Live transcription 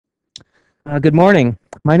Good morning.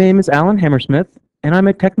 My name is Alan Hammersmith, and I'm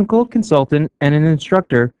a technical consultant and an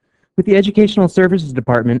instructor with the Educational Services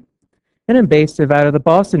Department, and I'm based out of the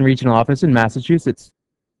Boston Regional Office in Massachusetts.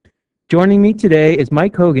 Joining me today is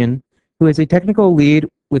Mike Hogan, who is a technical lead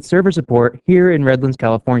with server support here in Redlands,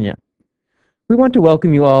 California. We want to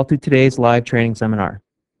welcome you all to today's live training seminar.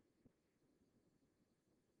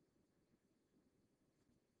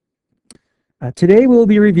 Today we'll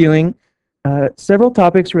be reviewing several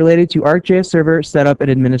topics related to ArcGIS server setup and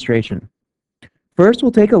administration. First,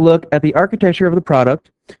 we'll take a look at the architecture of the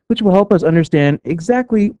product, which will help us understand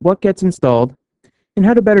exactly what gets installed and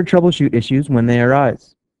how to better troubleshoot issues when they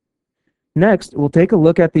arise. Next, we'll take a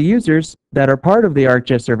look at the users that are part of the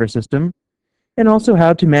ArcGIS server system and also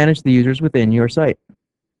how to manage the users within your site.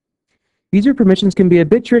 User permissions can be a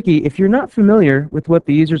bit tricky if you're not familiar with what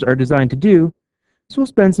the users are designed to do, so we'll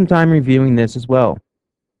spend some time reviewing this as well.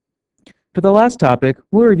 For the last topic,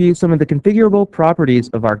 we'll review some of the configurable properties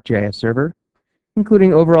of ArcGIS server,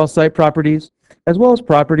 including overall site properties, as well as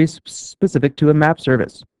properties specific to a map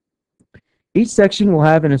service. Each section will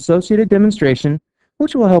have an associated demonstration,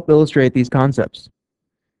 which will help illustrate these concepts.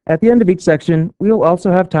 At the end of each section, we will also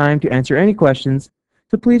have time to answer any questions,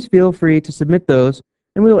 so please feel free to submit those,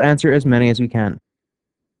 and we will answer as many as we can.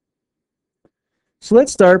 So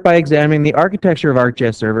let's start by examining the architecture of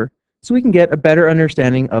ArcGIS server so we can get a better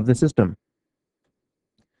understanding of the system.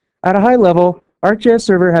 At a high level, ArcGIS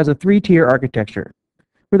server has a three-tier architecture,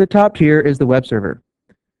 where the top tier is the web server.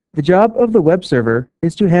 The job of the web server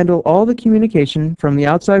is to handle all the communication from the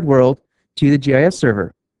outside world to the GIS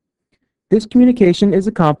server. This communication is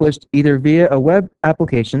accomplished either via a web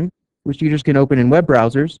application, which users can open in web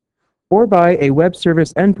browsers, or by a web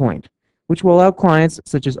service endpoint, which will allow clients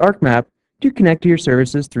such as ArcMap to connect to your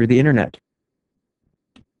services through the internet.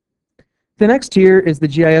 The next tier is the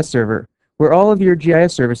GIS server, where all of your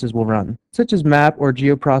GIS services will run, such as map or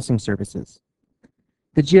geoprocessing services.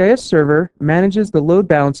 The GIS server manages the load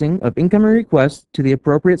balancing of incoming requests to the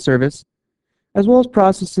appropriate service, as well as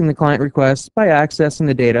processing the client requests by accessing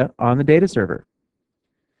the data on the data server.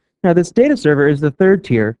 Now, this data server is the third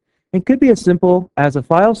tier and could be as simple as a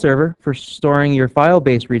file server for storing your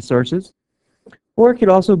file-based resources, or it could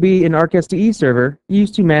also be an ArcSDE server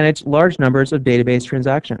used to manage large numbers of database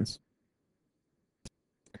transactions.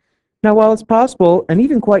 Now, while it's possible and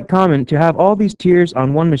even quite common to have all these tiers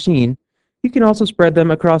on one machine, you can also spread them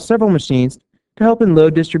across several machines to help in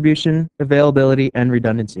load distribution, availability, and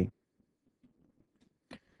redundancy.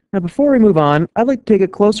 Now, before we move on, I'd like to take a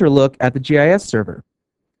closer look at the GIS server.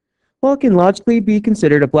 While it can logically be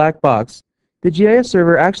considered a black box, the GIS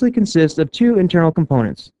server actually consists of two internal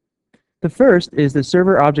components. The first is the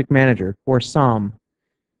Server Object Manager, or SOM.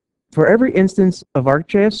 For every instance of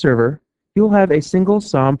ArcGIS server, you'll have a single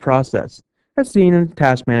SOM process, as seen in the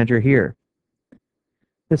Task Manager here.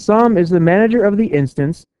 The SOM is the manager of the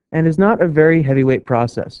instance and is not a very heavyweight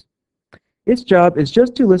process. Its job is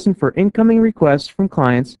just to listen for incoming requests from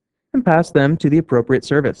clients and pass them to the appropriate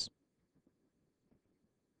service.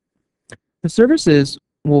 The services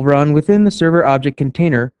will run within the Server Object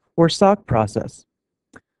Container, or SOC process.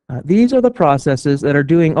 These are the processes that are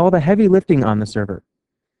doing all the heavy lifting on the server.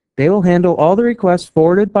 They will handle all the requests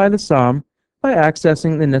forwarded by the SOM by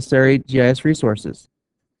accessing the necessary GIS resources.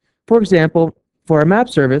 For example, for a map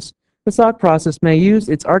service, the SOC process may use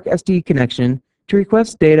its ArcSD connection to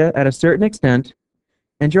request data at a certain extent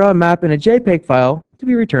and draw a map in a JPEG file to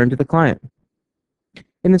be returned to the client.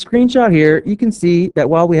 In the screenshot here, you can see that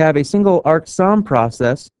while we have a single ArcSOM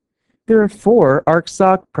process, there are 4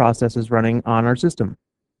 ArcSOC processes running on our system.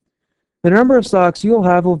 The number of SOCs you'll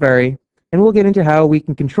have will vary, and we'll get into how we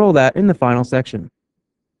can control that in the final section.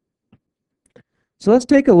 So let's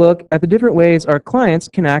take a look at the different ways our clients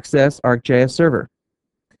can access ArcGIS server.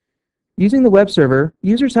 Using the web server,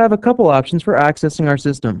 users have a couple options for accessing our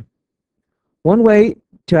system. One way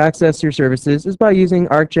to access your services is by using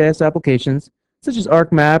ArcGIS applications such as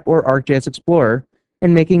ArcMap or ArcGIS Explorer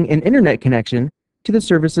and making an internet connection to the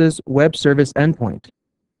service's web service endpoint.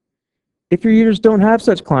 If your users don't have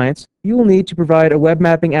such clients, you will need to provide a web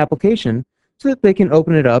mapping application so that they can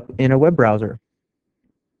open it up in a web browser.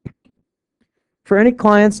 For any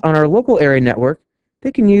clients on our local area network,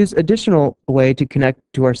 they can use additional way to connect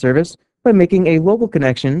to our service by making a local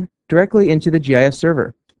connection directly into the GIS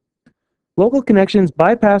server. Local connections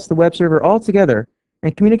bypass the web server altogether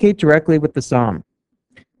and communicate directly with the SOM.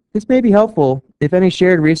 This may be helpful if any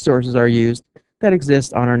shared resources are used that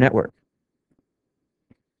exist on our network.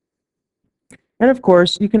 And of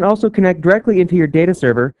course, you can also connect directly into your data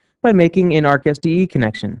server by making an ArcSDE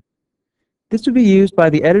connection. This would be used by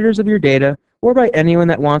the editors of your data or by anyone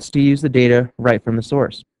that wants to use the data right from the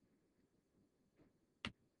source.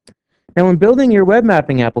 Now, when building your web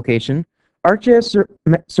mapping application, ArcGIS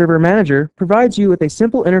Server Manager provides you with a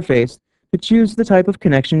simple interface to choose the type of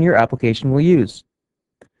connection your application will use.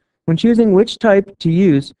 When choosing which type to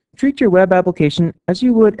use, treat your web application as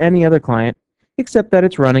you would any other client, except that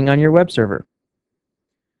it's running on your web server.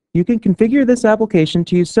 You can configure this application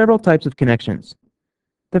to use several types of connections.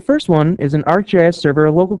 The first one is an ArcGIS Server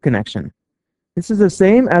local connection. This is the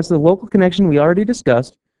same as the local connection we already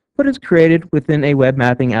discussed, but is created within a web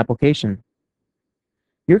mapping application.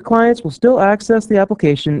 Your clients will still access the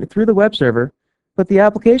application through the web server, but the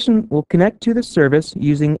application will connect to the service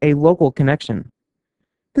using a local connection.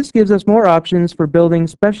 This gives us more options for building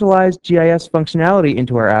specialized GIS functionality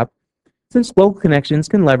into our app, since local connections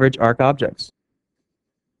can leverage ArcObjects.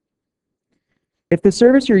 If the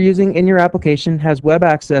service you're using in your application has web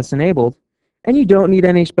access enabled, and you don't need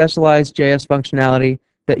any specialized JS functionality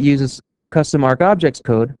that uses custom ArcObjects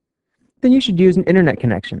code, then you should use an internet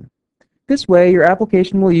connection. This way, your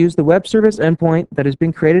application will use the web service endpoint that has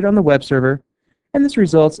been created on the web server, and this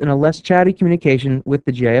results in a less chatty communication with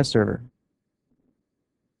the GIS server.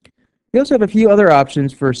 You also have a few other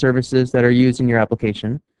options for services that are used in your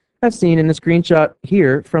application, as seen in the screenshot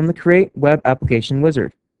here from the Create Web Application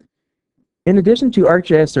wizard. In addition to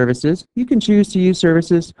ArcGIS services, you can choose to use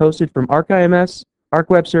services hosted from ArcIMS,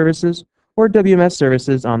 ArcWeb Services, or WMS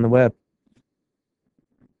services on the web.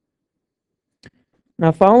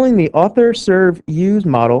 Now, following the Author Serve Use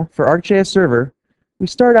model for ArcGIS Server, we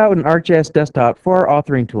start out in ArcGIS Desktop for our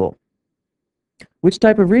authoring tool. Which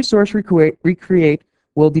type of resource we create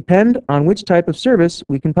will depend on which type of service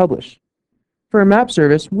we can publish. For a map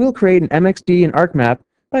service, we'll create an MXD and ArcMap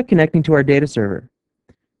by connecting to our data server.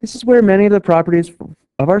 This is where many of the properties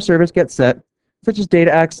of our service get set, such as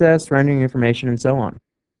data access, rendering information, and so on.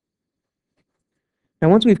 Now,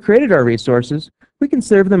 once we've created our resources, we can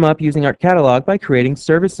serve them up using ArcCatalog by creating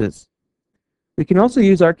services. We can also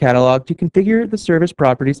use ArcCatalog to configure the service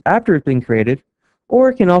properties after it's been created, or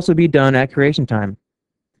it can also be done at creation time.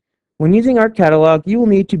 When using ArcCatalog, you will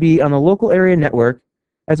need to be on the local area network,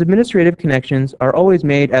 as administrative connections are always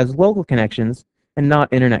made as local connections and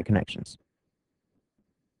not internet connections.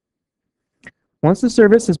 Once the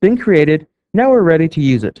service has been created, now we're ready to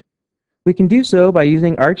use it. We can do so by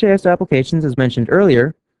using ArcGIS applications as mentioned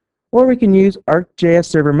earlier, or we can use ArcGIS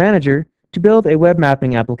Server Manager to build a web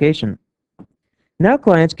mapping application. Now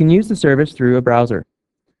clients can use the service through a browser.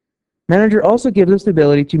 Manager also gives us the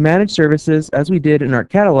ability to manage services as we did in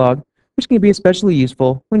ArcCatalog, which can be especially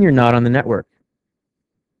useful when you're not on the network.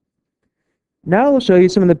 Now I'll show you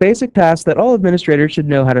some of the basic tasks that all administrators should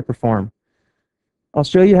know how to perform. I'll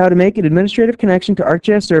show you how to make an administrative connection to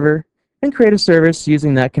ArcGIS Server and create a service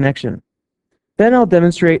using that connection. Then I'll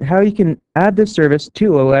demonstrate how you can add this service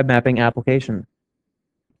to a web mapping application.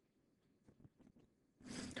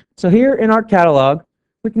 So here in ArcCatalog,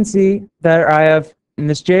 we can see that I have in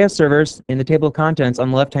this JS servers in the table of contents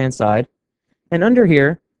on the left-hand side, and under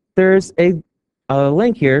here, there's a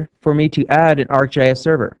link here for me to add an ArcGIS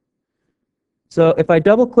server. So if I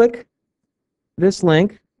double-click this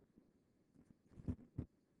link,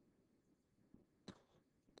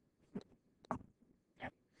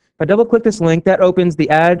 that opens the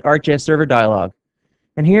Add ArcGIS Server dialog.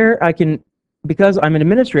 And here I can, because I'm an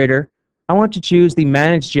administrator, I want to choose the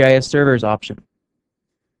Manage GIS Servers option.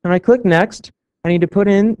 When I click Next, I need to put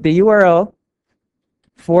in the URL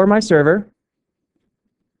for my server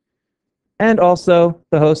and also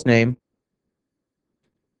the host name,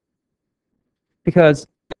 because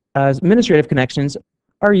as administrative connections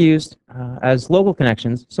are used as local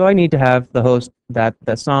connections, so I need to have the host that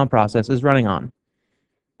the SOM process is running on.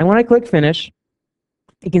 And when I click Finish,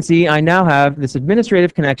 you can see I now have this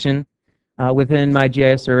administrative connection within my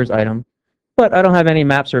GIS servers item, but I don't have any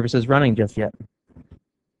map services running just yet.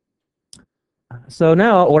 So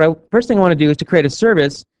now, first thing I want to do is to create a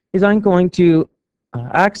service. I'm going to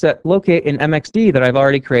locate an MXD that I've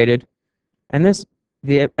already created, and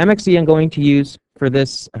the MXD I'm going to use for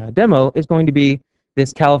this demo is going to be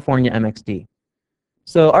this California MXD.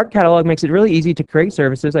 So ArcCatalog makes it really easy to create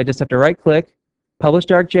services. I just have to right-click, Publish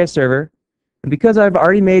to ArcGIS Server, and because I've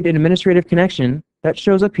already made an administrative connection, that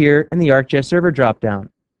shows up here in the ArcGIS Server dropdown.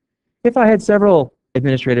 If I had several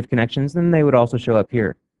administrative connections, then they would also show up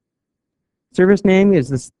here. Service name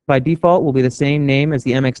by default will be the same name as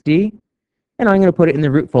the MXD, and I'm going to put it in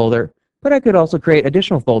the root folder, but I could also create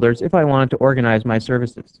additional folders if I wanted to organize my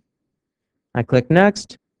services. I click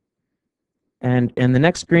Next, and in the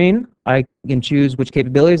next screen, I can choose which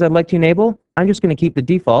capabilities I'd like to enable. I'm just going to keep the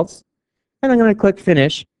defaults, and I'm going to click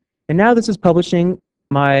Finish, and now this is publishing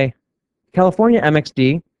my California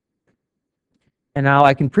MXD, and now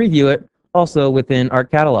I can preview it also within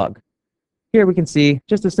ArcCatalog. Here we can see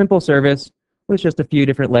just a simple service with just a few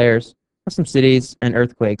different layers of some cities and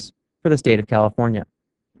earthquakes for the state of California.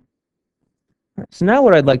 So now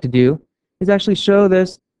what I'd like to do is actually show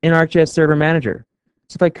this in ArcGIS Server Manager.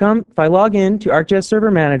 So if I log in to ArcGIS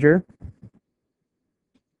Server Manager,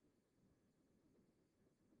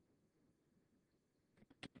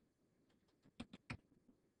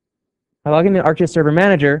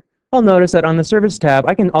 I'll notice that on the Service tab,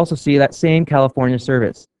 I can also see that same California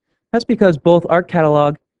service. That's because both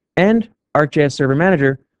ArcCatalog and ArcGIS Server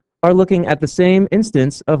Manager are looking at the same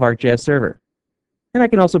instance of ArcGIS Server. And I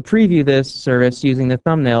can also preview this service using the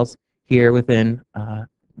thumbnails here within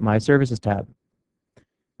my Services tab.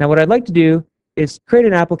 Now what I'd like to do is create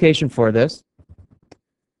an application for this.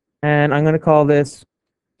 And I'm going to call this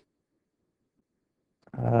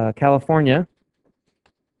California.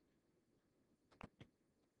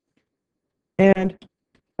 And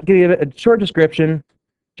I'll give you a short description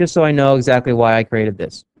just so I know exactly why I created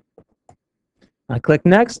this. I click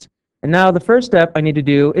Next, and now the first step I need to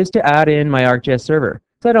do is to add in my ArcGIS server.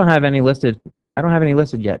 So I don't have any listed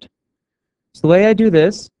yet. So the way I do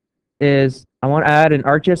this is I want to add an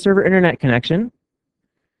ArcGIS server internet connection,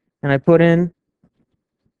 and I put in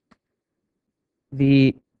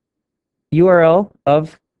the URL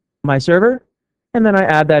of my server, and then I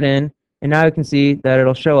add that in, and now you can see that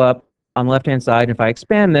it'll show up on the left-hand side. If I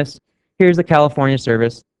expand this, here's the California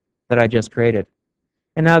service that I just created.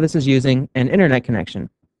 And now this is using an internet connection.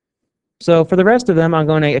 So for the rest of them, I'm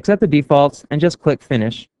going to accept the defaults and just click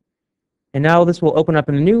Finish. And now this will open up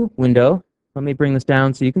in a new window. Let me bring this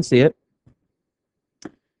down so you can see it.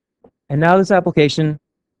 And now this application,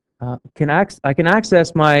 I can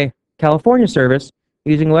access my California service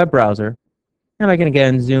using a web browser. And I can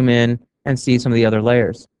again zoom in and see some of the other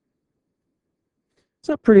layers.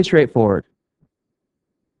 So pretty straightforward.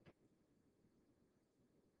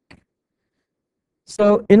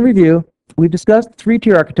 So in review, we've discussed the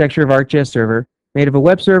three-tier architecture of ArcGIS Server, made of a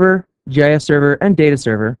web server, GIS server, and data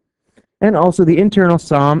server, and also the internal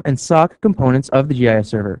SOM and SOC components of the GIS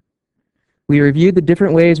server. We reviewed the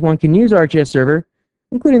different ways one can use ArcGIS Server,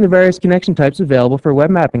 including the various connection types available for web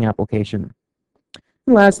mapping application.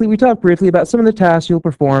 And lastly, we talked briefly about some of the tasks you'll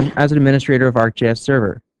perform as an administrator of ArcGIS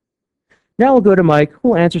Server. Now we'll go to Mike, who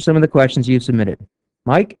will answer some of the questions you've submitted.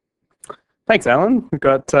 Mike? Thanks, Alan. We've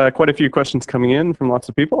got quite a few questions coming in from lots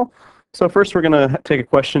of people. So first we're going to take a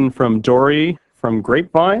question from Dory from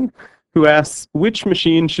Grapevine, who asks, which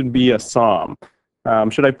machine should be a SOM?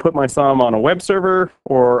 Should I put my SOM on a web server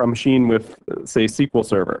or a machine with, say, SQL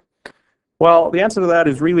Server? Well, the answer to that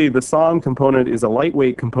is really the SOM component is a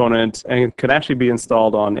lightweight component and can actually be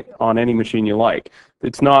installed on any machine you like.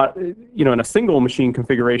 It's not, in a single machine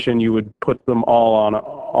configuration, you would put them all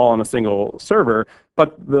on a single server,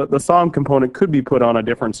 but the SOM component could be put on a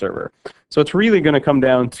different server. So it's really going to come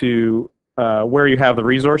down to where you have the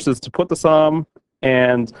resources to put the SOM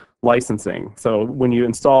and licensing. So when you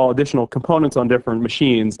install additional components on different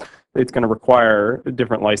machines, it's going to require a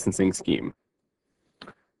different licensing scheme.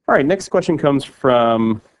 All right, next question comes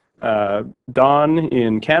from Don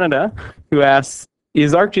in Canada, who asks,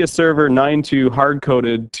 is ArcGIS Server 9.2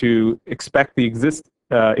 hard-coded to expect the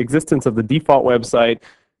existence of the default website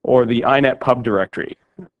or the INET pub directory?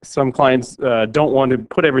 Some clients don't want to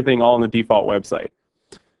put everything all on the default website.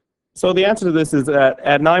 So the answer to this is that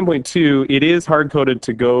at 9.2, it is hard-coded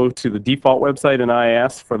to go to the default website in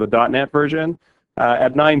IIS for the .NET version.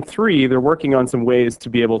 At 9.3, they're working on some ways to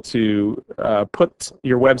be able to put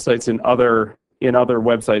your websites in other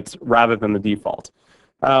websites rather than the default.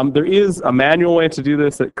 There is a manual way to do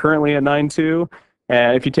this currently at 9.2.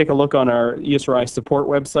 And if you take a look on our ESRI support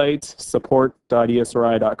website,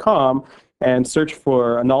 support.esri.com, and search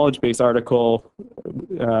for a knowledge base article,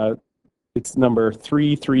 it's number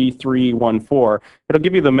 33314. It'll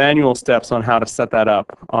give you the manual steps on how to set that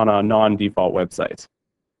up on a non-default website.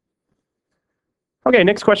 Okay,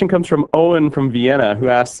 next question comes from Owen from Vienna, who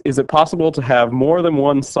asks, is it possible to have more than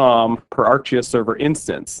one SOM per ArcGIS server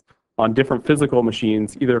instance on different physical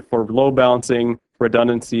machines, either for load balancing,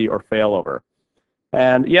 redundancy, or failover?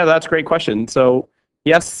 And yeah, that's a great question. So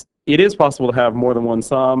yes, it is possible to have more than one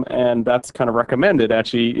SOM, and that's kind of recommended,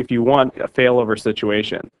 actually, if you want a failover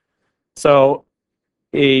situation. So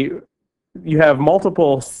you have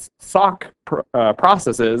multiple SOC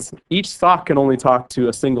processes. Each SOC can only talk to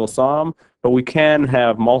a single SOM, but we can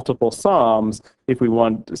have multiple SOMs if we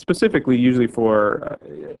want, specifically usually for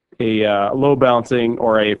a load balancing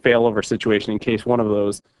or a failover situation in case one of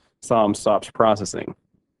those SOMs stops processing.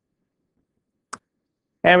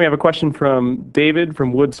 And we have a question from David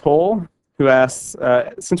from Woods Hole, who asks,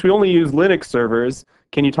 since we only use Linux servers,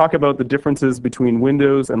 can you talk about the differences between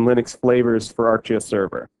Windows and Linux flavors for ArcGIS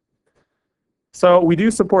Server? So we do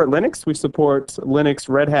support Linux. We support Linux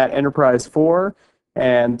Red Hat Enterprise 4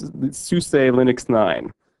 and SUSE Linux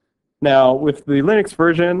 9. Now, with the Linux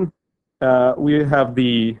version, we have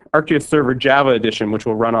the ArcGIS Server Java edition, which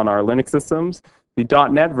will run on our Linux systems. The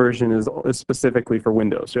 .NET version is specifically for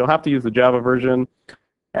Windows. So you'll have to use the Java version.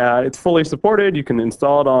 It's fully supported. You can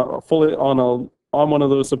install it fully on one of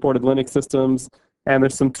those supported Linux systems. And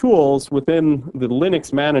there's some tools within the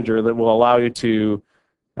Linux manager that will allow you to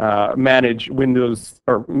manage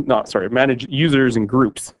manage users and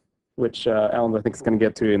groups, which Alan, I think, is going to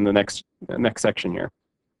get to in the next section here.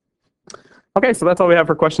 Okay, so that's all we have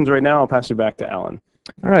for questions right now. I'll pass you back to Alan.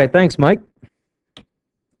 All right, thanks, Mike.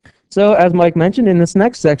 So as Mike mentioned, in this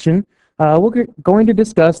next section, we're going to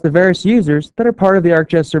discuss the various users that are part of the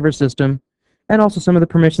ArcGIS server system and also some of the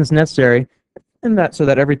permissions necessary so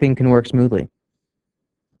that everything can work smoothly.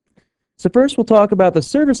 So first, we'll talk about the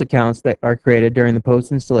service accounts that are created during the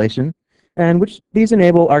post-installation and which these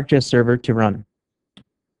enable ArcGIS server to run.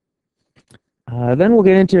 Then we'll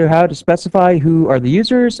get into how to specify who are the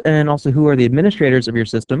users and also who are the administrators of your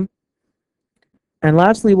system. And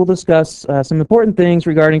lastly, we'll discuss some important things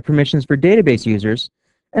regarding permissions for database users,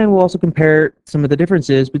 and we'll also compare some of the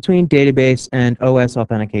differences between database and OS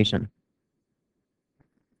authentication.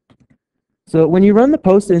 So when you run the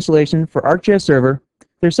post installation for ArcGIS Server,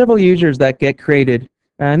 there's several users that get created,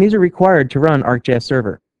 and these are required to run ArcGIS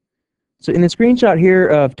Server. So in the screenshot here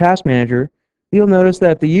of Task Manager, you'll notice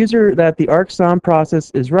that the user that the ArcSOM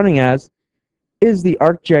process is running as is the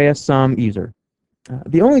ArcGIS SOM user.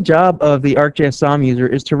 The only job of the ArcGIS SOM user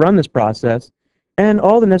is to run this process, and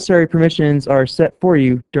all the necessary permissions are set for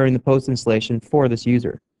you during the post installation for this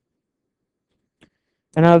user.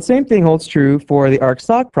 And now the same thing holds true for the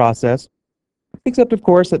ArcSOC process, except of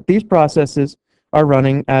course that these processes are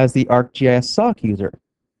running as the ArcGIS SOC user.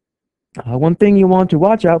 One thing you want to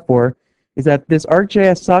watch out for is that this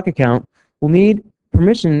ArcGIS SOC account will need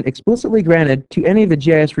permission explicitly granted to any of the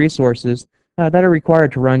GIS resources that are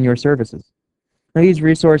required to run your services. Now, these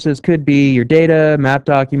resources could be your data, map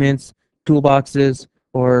documents, toolboxes,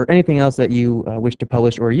 or anything else that you wish to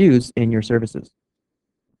publish or use in your services.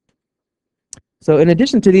 So in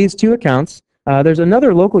addition to these two accounts, there's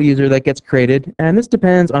another local user that gets created, and this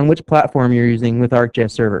depends on which platform you're using with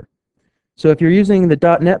ArcGIS Server. So if you're using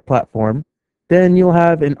the .NET platform, then you'll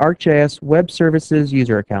have an ArcGIS Web Services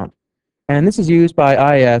user account, and this is used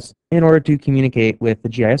by IIS in order to communicate with the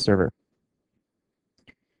GIS server.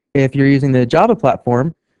 If you're using the Java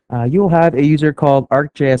platform, you'll have a user called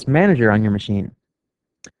ArcGIS Manager on your machine.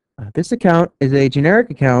 This account is a generic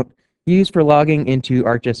account used for logging into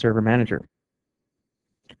ArcGIS Server Manager.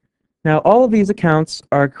 Now, all of these accounts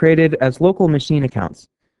are created as local machine accounts,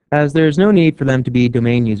 as there's no need for them to be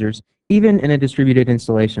domain users, even in a distributed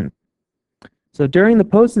installation. So during the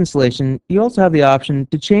post installation, you also have the option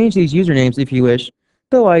to change these usernames if you wish,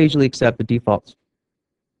 though I usually accept the defaults.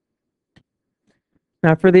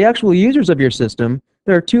 Now, for the actual users of your system,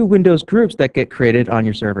 there are two Windows groups that get created on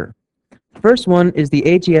your server. The first one is the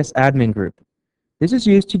AGS admin group. This is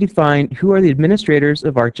used to define who are the administrators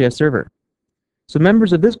of ArcGIS Server. So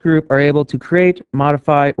members of this group are able to create,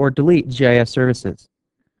 modify, or delete GIS services.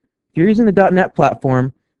 If you're using the .NET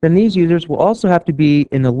platform, then these users will also have to be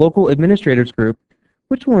in the local administrators group,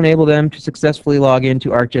 which will enable them to successfully log into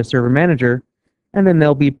ArcGIS Server Manager, and then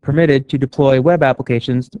they'll be permitted to deploy web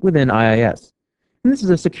applications within IIS. And this is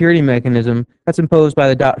a security mechanism that's imposed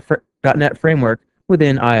by the .NET framework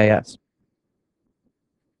within IIS.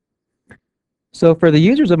 So for the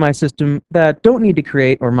users of my system that don't need to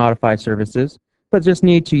create or modify services, but just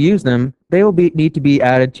need to use them, they will need to be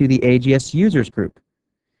added to the AGS users group.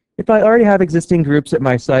 If I already have existing groups at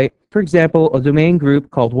my site, for example, a domain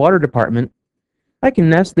group called Water Department, I can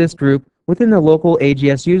nest this group within the local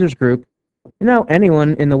AGS users group, and now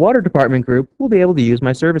anyone in the Water Department group will be able to use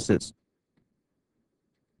my services.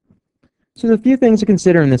 So there's a few things to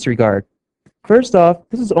consider in this regard. First off,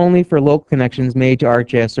 this is only for local connections made to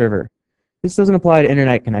ArcGIS Server. This doesn't apply to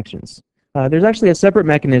internet connections. There's actually a separate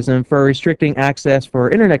mechanism for restricting access for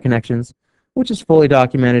internet connections, which is fully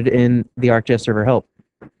documented in the ArcGIS Server help.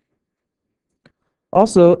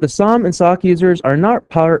 Also, the SOM and SOC users are not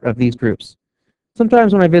part of these groups.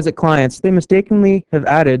 Sometimes when I visit clients, they mistakenly have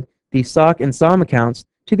added the SOC and SOM accounts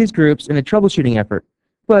to these groups in a troubleshooting effort,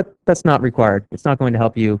 but that's not required. It's not going to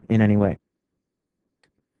help you in any way.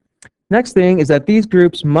 Next thing is that these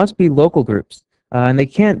groups must be local groups, and they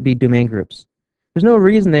can't be domain groups. There's no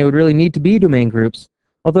reason they would really need to be domain groups,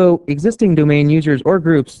 although existing domain users or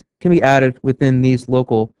groups can be added within these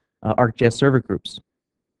local ArcGIS server groups.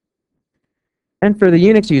 And for the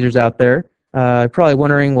Unix users out there, probably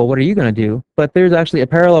wondering, well, what are you going to do? But there's actually a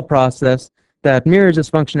parallel process that mirrors this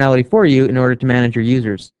functionality for you in order to manage your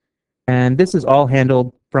users. And this is all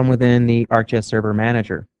handled from within the ArcGIS Server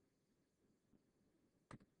Manager.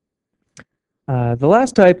 The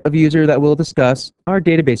last type of user that we'll discuss are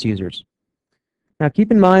database users. Now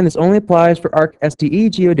keep in mind this only applies for ArcSTE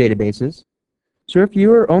geodatabases. So if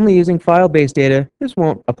you are only using file-based data, this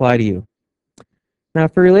won't apply to you. Now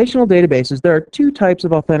for relational databases, there are two types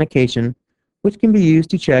of authentication which can be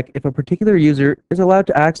used to check if a particular user is allowed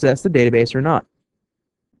to access the database or not.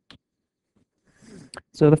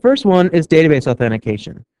 So the first one is database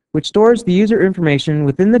authentication, which stores the user information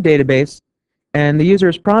within the database, and the user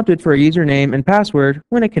is prompted for a username and password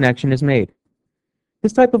when a connection is made.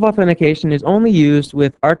 This type of authentication is only used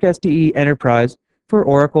with ArcSTE Enterprise for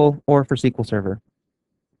Oracle or for SQL Server.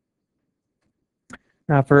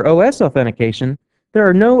 Now for OS authentication, there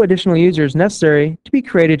are no additional users necessary to be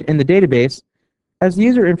created in the database, as the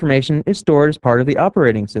user information is stored as part of the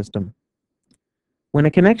operating system. When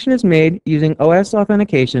a connection is made using OS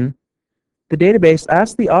authentication, the database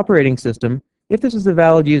asks the operating system if this is a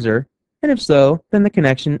valid user, and if so, then the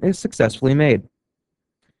connection is successfully made.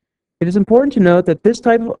 It is important to note that this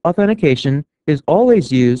type of authentication is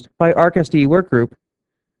always used by ArcSTE Workgroup,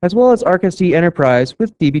 as well as ArcSTE Enterprise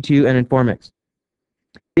with DB2 and Informix.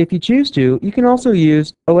 If you choose to, you can also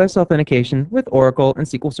use OS authentication with Oracle and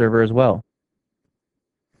SQL Server as well.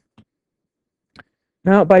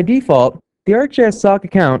 Now, by default, the ArcGIS SOC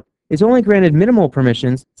account is only granted minimal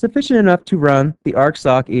permissions sufficient enough to run the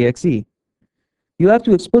ArcSOC exe. You have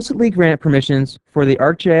to explicitly grant permissions for the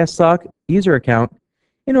ArcGIS SOC user account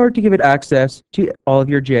in order to give it access to all of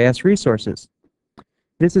your GIS resources.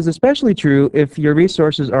 This is especially true if your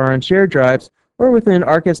resources are on shared drives or within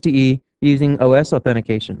ArcSTE using OS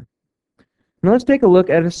authentication. Now let's take a look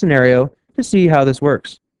at a scenario to see how this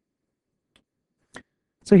works.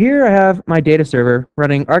 So here I have my data server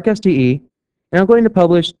running ArcSTE, and I'm going to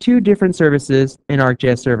publish two different services in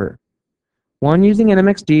ArcGIS Server. One using an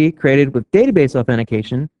MXD created with database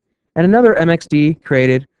authentication, and another MXD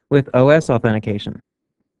created with OS authentication.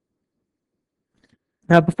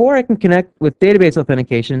 Now before I can connect with database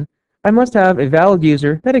authentication, I must have a valid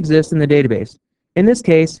user that exists in the database, in this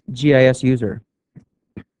case, GIS user.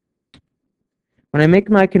 When I make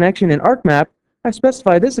my connection in ArcMap, I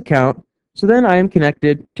specify this account, so then I am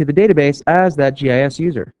connected to the database as that GIS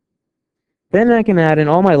user. Then I can add in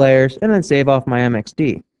all my layers and then save off my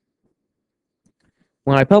MXD.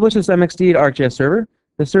 When I publish this MXD to ArcGIS Server,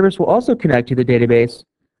 the service will also connect to the database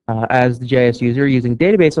as the GIS user using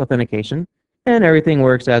database authentication, and everything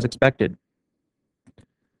works as expected.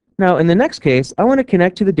 Now, in the next case, I want to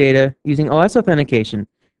connect to the data using OS authentication,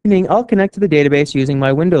 meaning I'll connect to the database using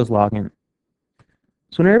my Windows login.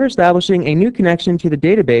 So whenever establishing a new connection to the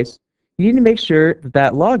database, you need to make sure that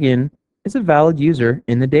that login is a valid user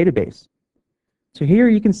in the database. So here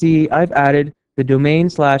you can see I've added the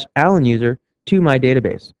domain/Allen user to my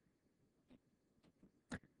database.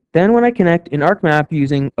 Then when I connect in ArcMap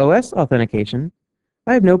using OS authentication,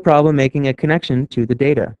 I have no problem making a connection to the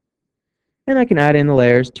data. And I can add in the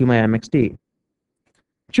layers to my MXD.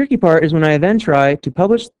 The tricky part is when I then try to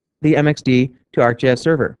publish the MXD to ArcGIS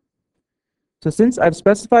Server. So since I've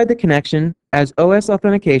specified the connection as OS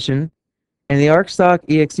authentication, and the ArcSOC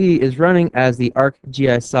exe is running as the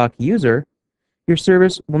ArcGIS SOC user, your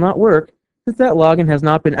service will not work since that login has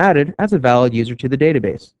not been added as a valid user to the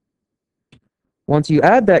database. Once you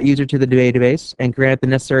add that user to the database and grant the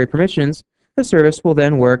necessary permissions, the service will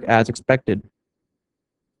then work as expected.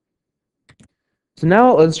 So now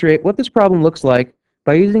I'll illustrate what this problem looks like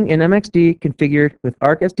by using an MXD configured with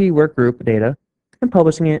ArcSTE Workgroup data and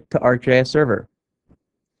publishing it to ArcGIS Server.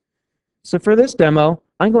 So for this demo,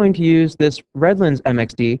 I'm going to use this Redlands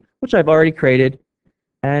MXD, which I've already created.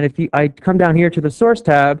 And if I come down here to the Source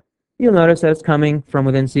tab, you'll notice that it's coming from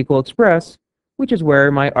within SQL Express, which is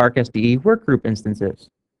where my ArcSTE Workgroup instance is.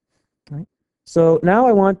 Right. So now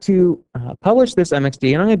I want to publish this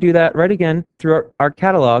MXD, and I'm going to do that right again through our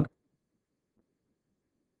catalog.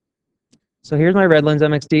 So here's my Redlands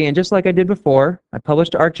MXD, and just like I did before, I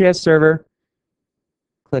published to ArcGIS Server,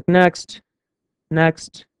 click Next,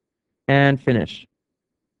 Next, and Finish.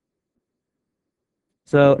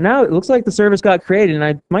 So now it looks like the service got created, and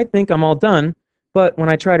I might think I'm all done, but when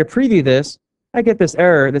I try to preview this, I get this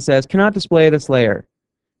error that says, cannot display this layer.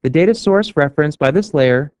 The data source referenced by this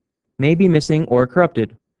layer may be missing or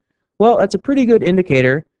corrupted. Well, that's a pretty good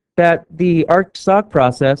indicator that the ArcSOC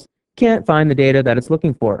process can't find the data that it's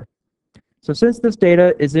looking for. So since this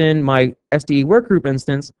data is in my STE Workgroup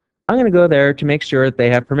instance, I'm going to go there to make sure that they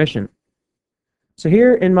have permission. So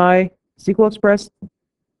here in my SQL Express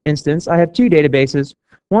instance, I have two databases,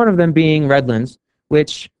 one of them being Redlands,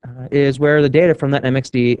 which is where the data from that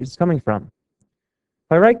MXD is coming from.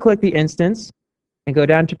 If I right-click the instance and go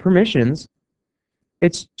down to permissions,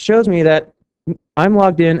 it shows me that I'm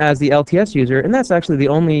logged in as the LTS user, and that's actually the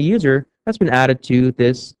only user that's been added to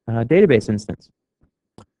this database instance.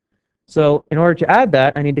 So in order to add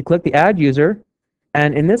that, I need to click the Add User,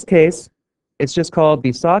 and in this case, it's just called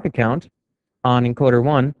the SOC account on Encoder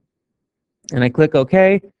 1, and I click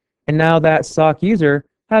OK, and now that SOC user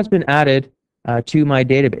has been added to my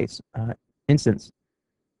database instance.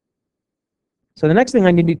 So the next thing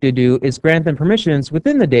I need to do is grant them permissions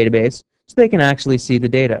within the database so they can actually see the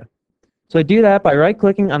data. So I do that by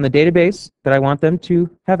right-clicking on the database that I want them to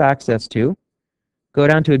have access to, go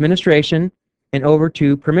down to Administration, and over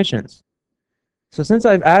to Permissions. So since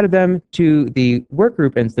I've added them to the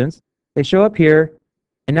Workgroup instance, they show up here,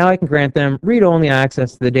 and now I can grant them read-only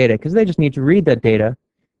access to the data because they just need to read that data,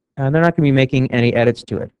 and they're not going to be making any edits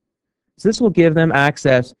to it. So this will give them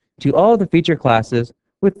access to all of the feature classes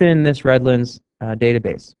within this Redlands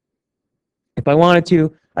database. If I wanted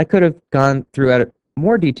to, I could have gone through at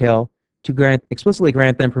more detail to explicitly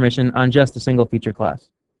grant them permission on just a single feature class.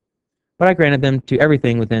 But I granted them to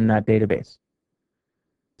everything within that database.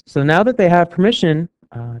 So now that they have permission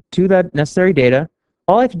to that necessary data,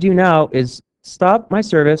 all I have to do now is stop my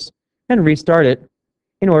service and restart it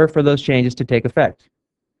in order for those changes to take effect.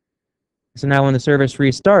 So now when the service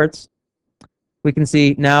restarts, we can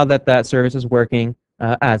see now that that service is working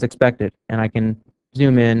as expected, and I can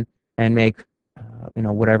zoom in and make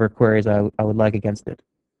whatever queries I would like against it.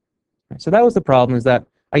 So that was the problem, is that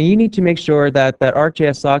you need to make sure that that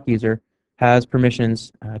ArcGIS SOC user has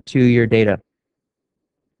permissions to your data.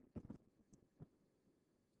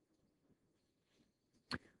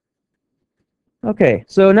 Okay,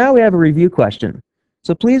 so now we have a review question.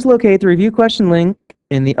 So please locate the review question link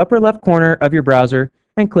in the upper left corner of your browser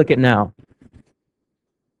and click it now.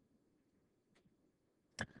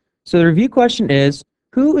 So the review question is,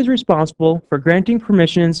 who is responsible for granting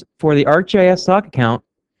permissions for the ArcGIS SOC account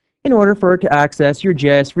in order for it to access your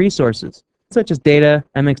GIS resources, such as data,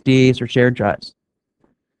 MXDs, or shared drives?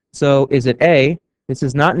 So is it A, this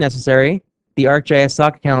is not necessary, the ArcGIS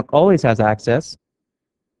SOC account always has access?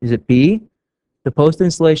 Is it B, the post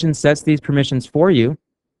installation sets these permissions for you?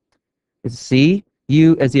 Is it C,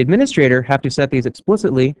 you as the administrator have to set these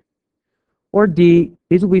explicitly? Or D,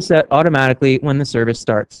 these will be set automatically when the service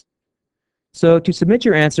starts? So to submit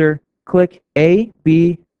your answer, click A,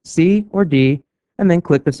 B, C, or D, and then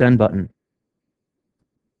click the Send button.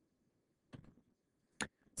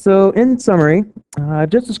 So in summary, I've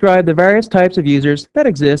just described the various types of users that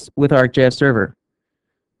exist with ArcGIS Server.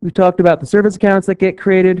 We talked about the service accounts that get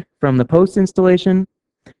created from the post installation,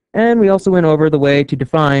 and we also went over the way to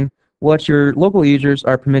define what your local users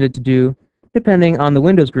are permitted to do depending on the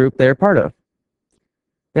Windows group they're part of.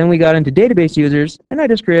 Then we got into database users, and I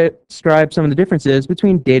described some of the differences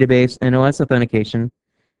between database and OS authentication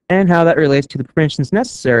and how that relates to the permissions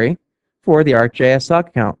necessary for the ArcGIS SOC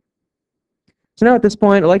account. So now at this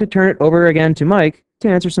point, I'd like to turn it over again to Mike to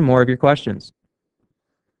answer some more of your questions.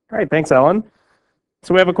 All right, thanks, Alan.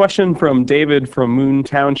 So we have a question from David from Moon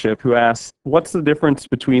Township who asks, what's the difference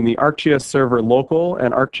between the ArcGIS Server local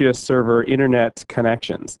and ArcGIS Server internet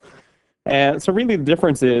connections? And so really the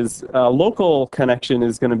difference is local connection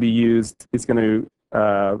is going to be used, is going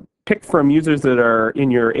to pick from users that are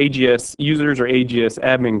in your AGS users or AGS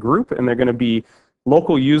admin group, and they're going to be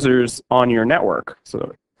local users on your network.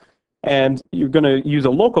 And you're going to use a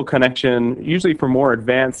local connection usually for more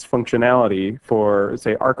advanced functionality for,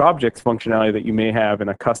 say, ArcObjects functionality that you may have in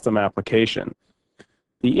a custom application.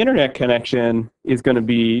 The internet connection is going to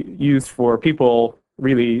be used for people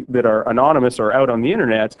really that are anonymous or out on the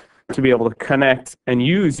internet to be able to connect and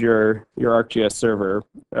use your ArcGIS server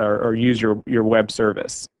or use your web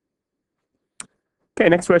service. Okay,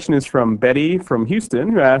 next question is from Betty from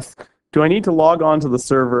Houston who asks, do I need to log on to the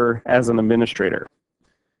server as an administrator?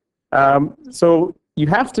 So you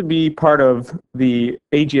have to be part of the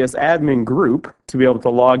AGS admin group to be able to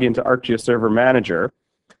log into ArcGIS Server Manager.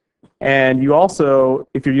 And you also,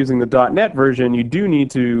 if you're using the .NET version, you do need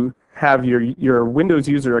to have your Windows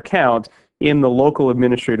user account in the local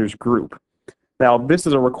administrators group. Now, this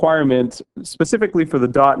is a requirement specifically for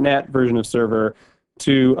the .NET version of Server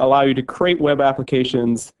to allow you to create web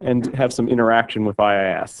applications and have some interaction with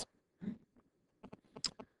IIS.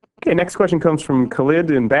 Okay, next question comes from Khalid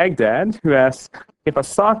in Baghdad, who asks, if a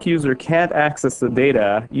SOC user can't access the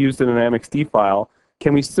data used in an MXD file,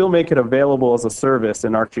 can we still make it available as a service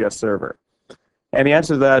in ArcGIS Server? And the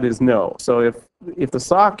answer to that is no. So if the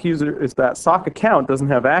SOC user, if that SOC account doesn't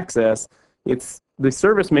have access, the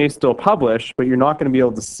service may still publish, but you're not going to be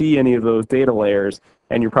able to see any of those data layers,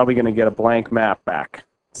 and you're probably going to get a blank map back.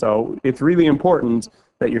 So it's really important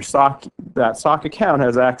that that SOC account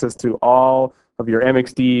has access to all of your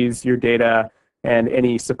MXDs, your data, and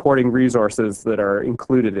any supporting resources that are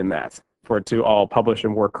included in that for it to all publish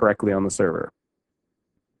and work correctly on the server.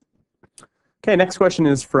 Okay, next question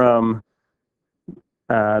is from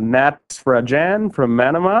Nat Frajan from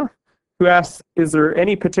Manama, who asks, is there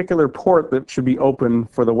any particular port that should be open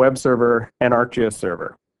for the web server and ArcGIS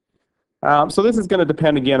server? So this is going to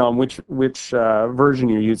depend again on which version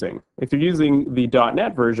you're using. If you're using the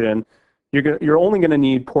 .NET version, you're only going to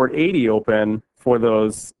need port 80 open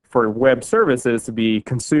for web services to be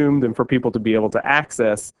consumed and for people to be able to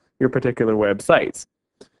access your particular websites.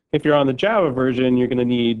 If you're on the Java version, you're going to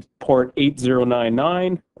need port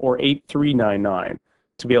 8099 or 8399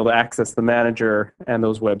 to be able to access the manager and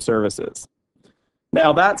those web services.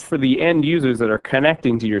 Now that's for the end users that are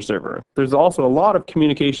connecting to your server. There's also a lot of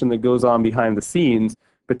communication that goes on behind the scenes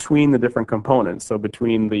between the different components, so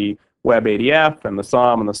between the web ADF and the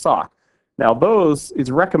SOM and the SOC. Now it's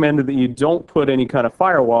recommended that you don't put any kind of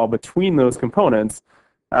firewall between those components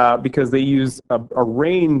because they use a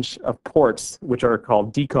range of ports which are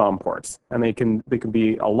called DCOM ports, and they can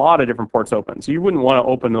be a lot of different ports open. So you wouldn't want to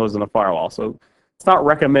open those in a firewall. So it's not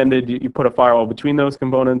recommended you put a firewall between those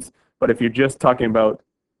components, but if you're just talking about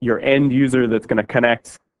your end user that's going to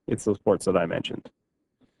connect, it's those ports that I mentioned.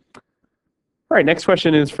 All right, next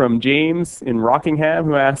question is from James in Rockingham,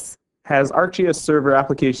 who asks, has ArcGIS server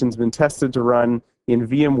applications been tested to run in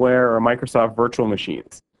VMware or Microsoft virtual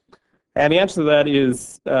machines? And the answer to that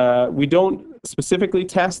is we don't specifically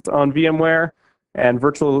test on VMware and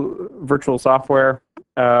virtual software.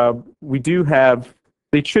 We do have,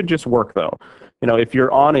 they should just work though. If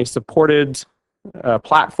you're on a supported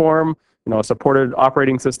platform, a supported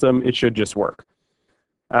operating system, it should just work.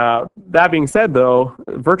 That being said though,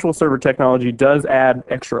 virtual server technology does add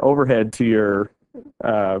extra overhead to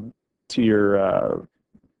your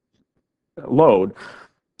load.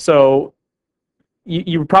 So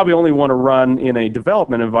you probably only want to run in a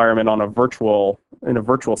development environment in a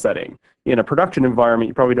virtual setting. In a production environment,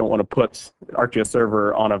 you probably don't want to put ArcGIS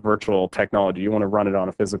server on a virtual technology. You want to run it on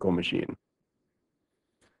a physical machine.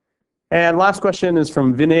 And last question is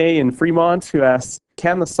from Vinay in Fremont, who asks,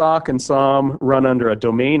 can the SOC and SOM run under a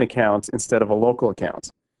domain account instead of a local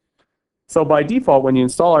account? So by default, when you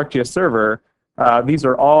install ArcGIS server, these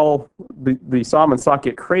are all, the SOM and SOC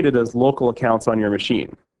get created as local accounts on your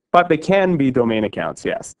machine. But they can be domain accounts,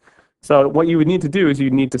 yes. So what you would need to do is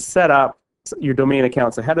you need to set up your domain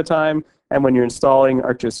accounts ahead of time, and when you're installing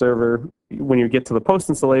ArcGIS server, when you get to the post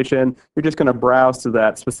installation, you're just going to browse to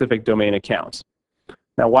that specific domain account.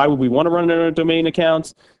 Now, why would we want to run it on a domain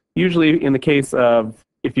account? Usually in the case of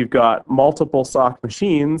if you've got multiple SOC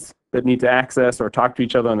machines that need to access or talk to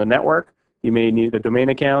each other on the network, you may need a domain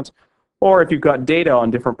account. Or if you've got data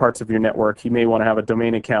on different parts of your network, you may want to have a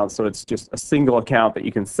domain account so it's just a single account that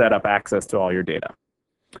you can set up access to all your data.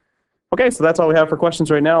 Okay, so that's all we have for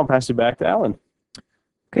questions right now. I'll pass you back to Alan.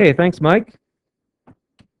 Okay, thanks, Mike.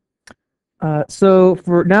 So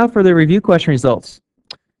for the review question results.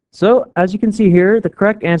 So as you can see here, the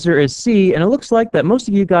correct answer is C, and it looks like that most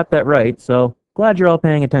of you got that right, so glad you're all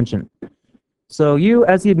paying attention. So you,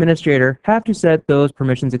 as the administrator, have to set those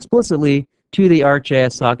permissions explicitly to the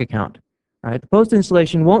ArcGIS SOC account. All right, the post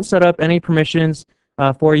installation won't set up any permissions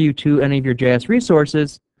for you to any of your JS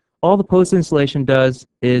resources. All the post installation does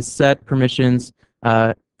is set permissions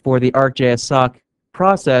for the ArcGIS SOC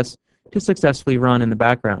process to successfully run in the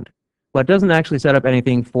background. But it doesn't actually set up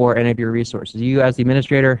anything for any of your resources. You, as the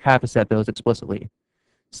administrator, have to set those explicitly.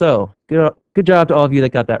 So good job to all of you that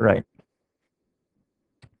got that right.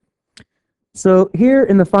 So here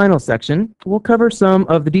in the final section, we'll cover some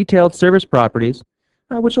of the detailed service properties,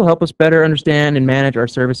 which will help us better understand and manage our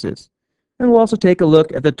services. And we'll also take a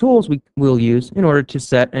look at the tools we will use in order to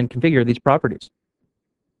set and configure these properties.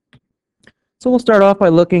 So we'll start off by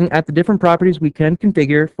looking at the different properties we can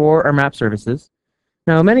configure for our map services.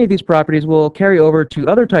 Now, many of these properties will carry over to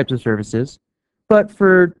other types of services, but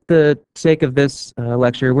for the sake of this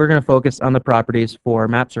lecture, we're going to focus on the properties for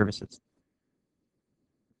map services.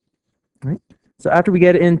 All right. So after we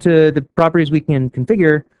get into the properties we can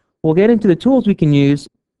configure, we'll get into the tools we can use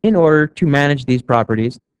in order to manage these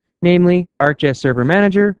properties, namely ArcGIS Server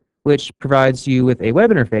Manager, which provides you with a web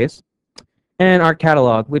interface, and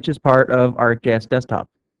ArcCatalog, which is part of ArcGIS Desktop.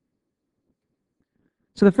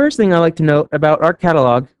 So the first thing I like to note about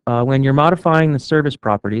ArcCatalog when you're modifying the service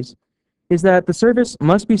properties is that the service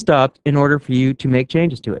must be stopped in order for you to make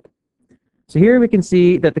changes to it. So here we can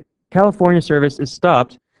see that the California service is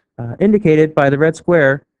stopped, indicated by the red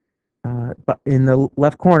square in the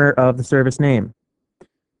left corner of the service name.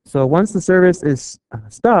 So once the service is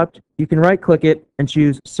stopped, you can right-click it and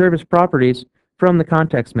choose Service Properties from the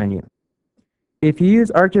context menu. If you use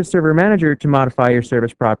ArcGIS Server Manager to modify your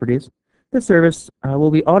service properties, the service will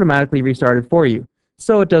be automatically restarted for you,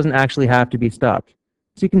 so it doesn't actually have to be stopped.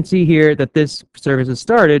 So you can see here that this service is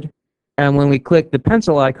started, and when we click the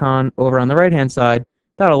pencil icon over on the right-hand side,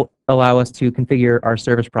 that'll allow us to configure our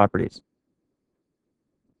service properties.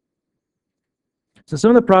 So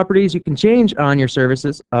some of the properties you can change on your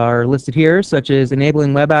services are listed here, such as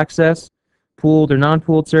enabling web access, pooled or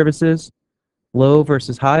non-pooled services, low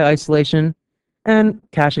versus high isolation, and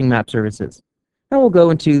caching map services. And we'll go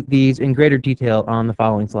into these in greater detail on the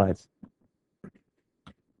following slides.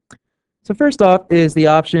 So first off is the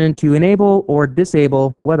option to enable or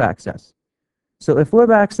disable web access. So if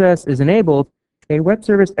web access is enabled, a web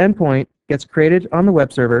service endpoint gets created on the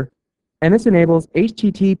web server, and this enables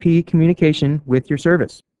HTTP communication with your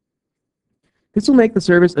service. This will make the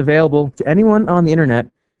service available to anyone on the internet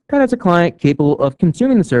that has a client capable of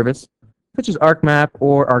consuming the service, such as ArcMap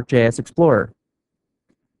or ArcGIS Explorer.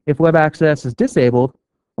 If web access is disabled,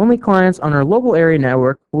 only clients on our local area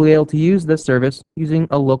network will be able to use this service using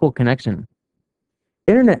a local connection.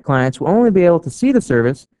 Internet clients will only be able to see the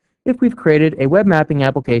service if we've created a web mapping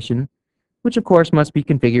application, which of course must be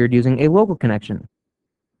configured using a local connection.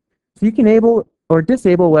 So you can enable or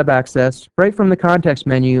disable web access right from the context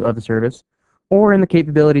menu of the service or in the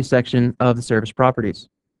capabilities section of the service properties.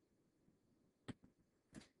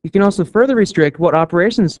 You can also further restrict what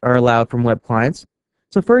operations are allowed from web clients.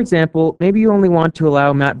 So for example, maybe you only want to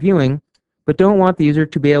allow map viewing, but don't want the user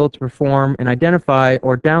to be able to perform an identify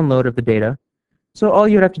or download of the data. So all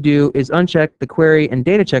you'd have to do is uncheck the query and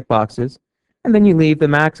data checkboxes, and then you leave the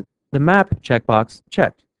map checkbox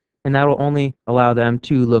checked, and that will only allow them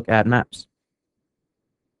to look at maps.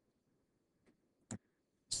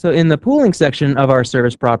 So in the pooling section of our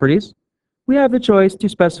service properties, we have the choice to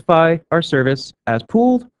specify our service as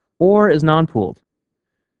pooled or as non-pooled.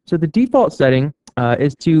 So the default setting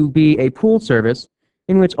is to be a pooled service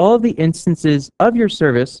in which all of the instances of your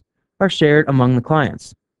service are shared among the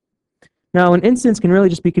clients. Now, an instance can really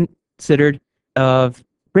just be considered of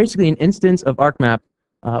basically an instance of ArcMap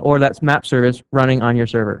or that map service running on your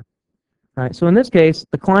server. All right, so in this case,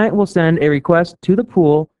 the client will send a request to the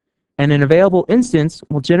pool, and an available instance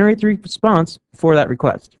will generate the response for that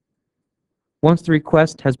request. Once the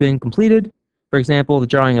request has been completed, for example, the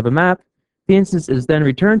drawing of a map, the instance is then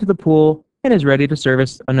returned to the pool and is ready to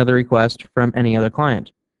service another request from any other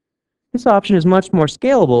client. This option is much more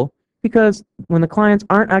scalable because when the clients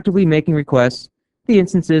aren't actively making requests, the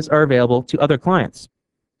instances are available to other clients.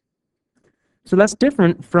 So that's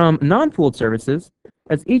different from non-pooled services,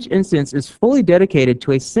 as each instance is fully dedicated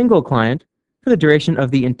to a single client for the duration of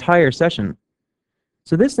the entire session.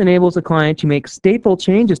 So this enables a client to make stateful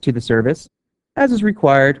changes to the service, as is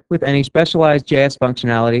required with any specialized JS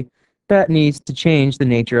functionality that needs to change the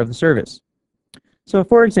nature of the service. So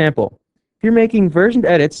for example, if you're making versioned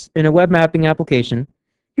edits in a web mapping application,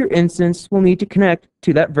 your instance will need to connect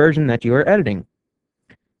to that version that you are editing.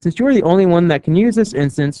 Since you're the only one that can use this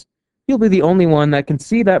instance, you'll be the only one that can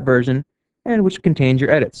see that version and which contains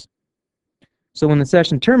your edits. So when the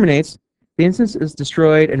session terminates, the instance is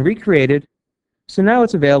destroyed and recreated, so now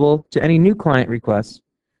it's available to any new client requests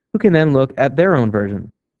who can then look at their own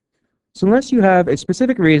version. So unless you have a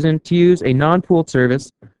specific reason to use a non-pooled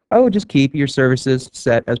service, I would just keep your services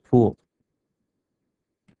set as pooled.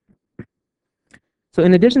 So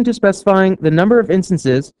in addition to specifying the number of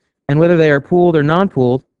instances and whether they are pooled or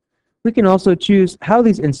non-pooled, we can also choose how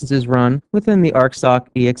these instances run within the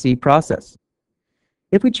ArcSoc.exe process.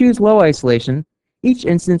 If we choose low isolation, each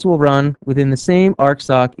instance will run within the same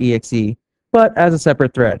ArcSoc.exe, but as a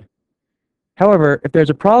separate thread. However, if there's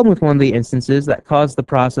a problem with one of the instances that caused the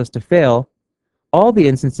process to fail, all the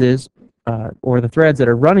instances or the threads that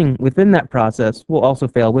are running within that process will also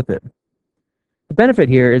fail with it. The benefit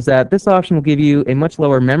here is that this option will give you a much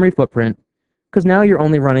lower memory footprint because now you're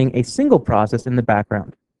only running a single process in the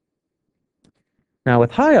background. Now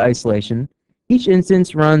with high isolation, each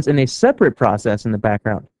instance runs in a separate process in the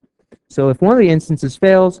background. So if one of the instances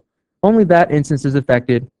fails, only that instance is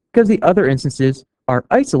affected because the other instances are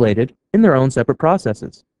isolated in their own separate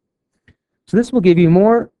processes. So this will give you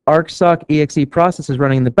more ArcSoc.exe processes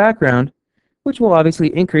running in the background, which will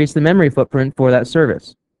obviously increase the memory footprint for that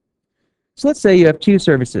service. So let's say you have two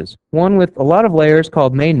services, one with a lot of layers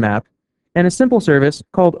called main map, and a simple service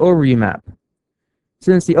called overview map.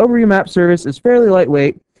 Since the overview map service is fairly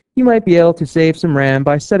lightweight, you might be able to save some RAM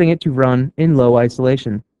by setting it to run in low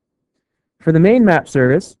isolation. For the main map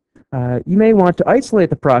service, you may want to isolate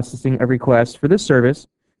the processing of requests for this service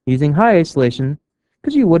using high isolation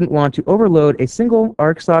because you wouldn't want to overload a single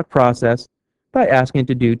ArcSoc process by asking it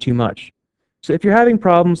to do too much. So if you're having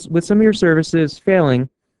problems with some of your services failing,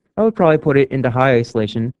 I would probably put it into high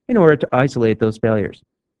isolation in order to isolate those failures.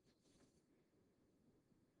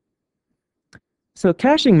 So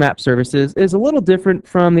caching map services is a little different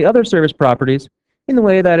from the other service properties in the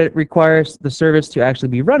way that it requires the service to actually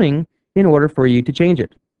be running in order for you to change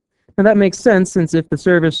it. Now that makes sense, since if the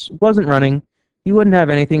service wasn't running, you wouldn't have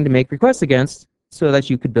anything to make requests against so that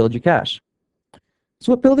you could build your cache.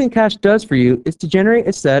 So what building a cache does for you is to generate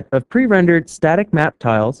a set of pre-rendered static map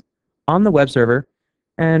tiles on the web server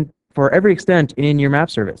and for every extent in your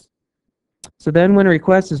map service. So then when a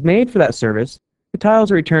request is made for that service, the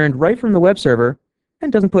tiles are returned right from the web server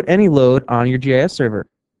and doesn't put any load on your GIS server.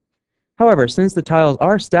 However, since the tiles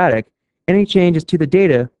are static, any changes to the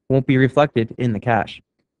data won't be reflected in the cache.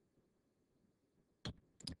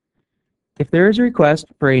 If there is a request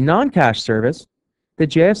for a non-cache service, the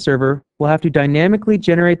GIS server will have to dynamically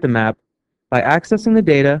generate the map by accessing the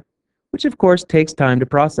data, which of course takes time to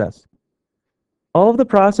process. All of the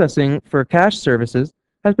processing for cache services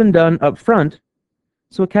has been done up front,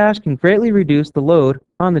 so a cache can greatly reduce the load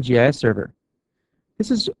on the GIS server. This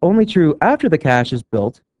is only true after the cache is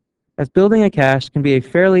built, as building a cache can be a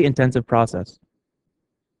fairly intensive process.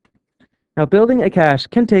 Now, building a cache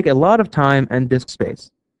can take a lot of time and disk space.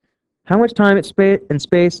 How much time and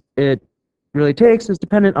space it really takes is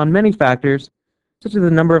dependent on many factors, such as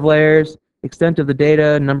the number of layers, extent of the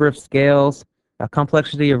data, number of scales,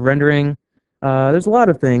 complexity of rendering. There's a lot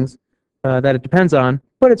of things that it depends on,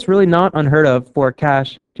 but it's really not unheard of for a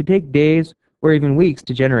cache to take days or even weeks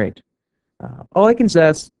to generate. All I can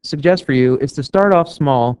suggest for you is to start off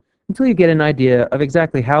small until you get an idea of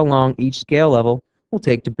exactly how long each scale level will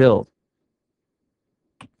take to build.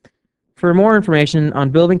 For more information on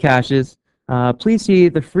building caches, please see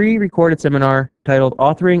the free recorded seminar titled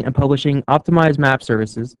Authoring and Publishing Optimized Map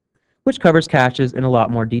Services, which covers caches in a lot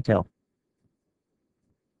more detail.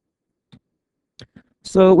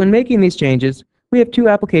 So when making these changes, we have two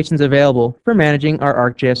applications available for managing our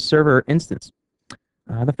ArcGIS server instance.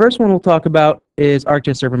 The first one we'll talk about is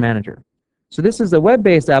ArcGIS Server Manager. So this is a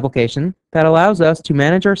web-based application that allows us to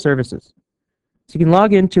manage our services. So you can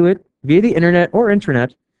log into it via the internet or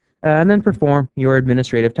intranet and then perform your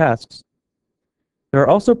administrative tasks. There are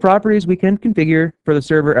also properties we can configure for the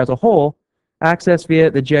server as a whole, accessed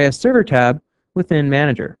via the GIS Server tab within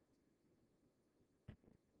Manager.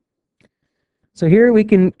 So here we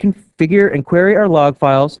can configure and query our log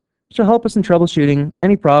files, which will help us in troubleshooting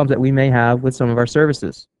any problems that we may have with some of our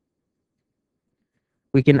services.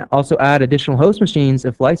 We can also add additional host machines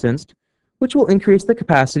if licensed, which will increase the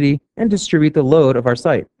capacity and distribute the load of our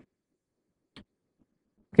site.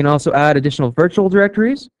 We can also add additional virtual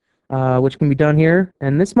directories, which can be done here,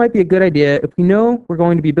 and this might be a good idea if we know we're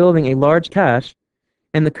going to be building a large cache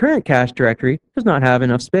and the current cache directory does not have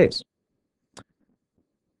enough space.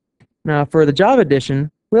 Now for the Java edition,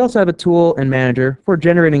 we also have a tool in Manager for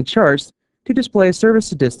generating charts to display service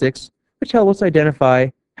statistics, which help us identify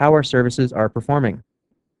how our services are performing.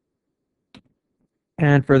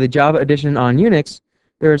 And for the Java edition on Unix,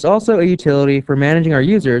 there is also a utility for managing our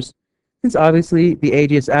users, since obviously the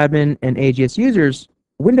AGS admin and AGS users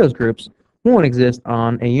Windows groups won't exist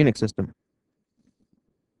on a Unix system.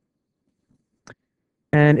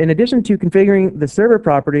 And in addition to configuring the server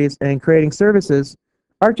properties and creating services,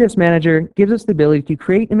 ArcGIS Manager gives us the ability to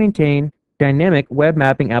create and maintain dynamic web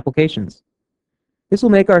mapping applications. This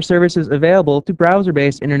will make our services available to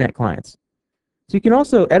browser-based internet clients. So you can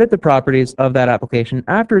also edit the properties of that application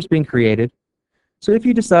after it's been created. So if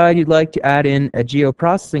you decide you'd like to add in a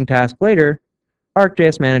geoprocessing task later,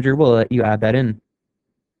 ArcGIS Manager will let you add that in.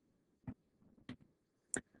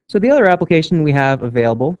 So the other application we have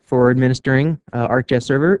available for administering ArcGIS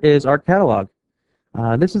Server is ArcCatalog.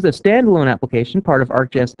 This is a standalone application, part of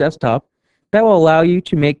ArcGIS Desktop, that will allow you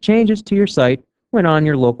to make changes to your site when on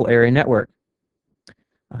your local area network.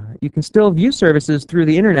 You can still view services through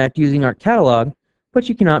the internet using ArcCatalog, but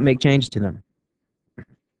you cannot make changes to them.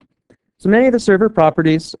 So many of the server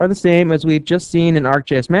properties are the same as we've just seen in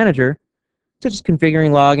ArcGIS Manager, such as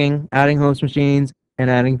configuring logging, adding host machines, and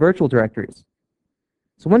adding virtual directories.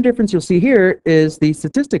 So one difference you'll see here is the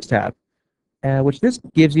Statistics tab, which this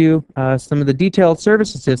gives you some of the detailed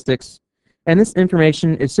service statistics, and this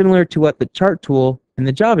information is similar to what the chart tool in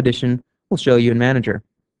the Java edition will show you in Manager.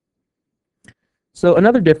 So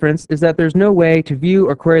another difference is that there's no way to view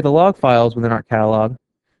or query the log files within ArcCatalog,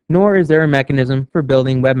 nor is there a mechanism for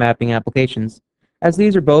building web mapping applications, as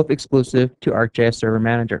these are both exclusive to ArcGIS Server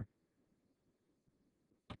Manager.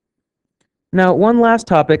 Now, one last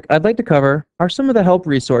topic I'd like to cover are some of the help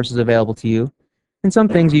resources available to you and some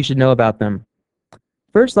things you should know about them.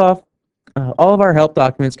 First off, all of our help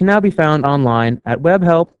documents can now be found online at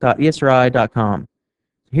webhelp.esri.com.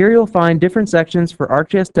 Here you'll find different sections for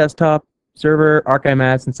ArcGIS Desktop, Server,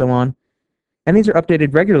 ArcIMS, and so on, and these are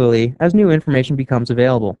updated regularly as new information becomes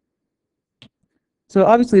available. So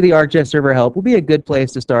obviously the ArcGIS Server Help will be a good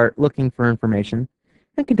place to start looking for information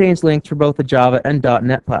and contains links for both the Java and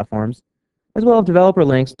 .NET platforms, as well as developer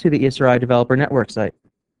links to the ESRI Developer Network site.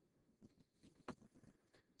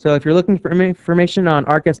 So if you're looking for information on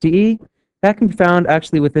ArcSDE, that can be found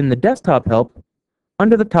actually within the desktop help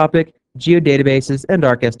under the topic Geodatabases and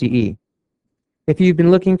ArcSDE. If you've been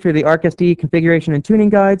looking for the ArcSDE configuration and tuning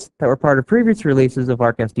guides that were part of previous releases of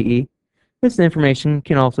ArcSDE, this information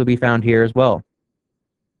can also be found here as well.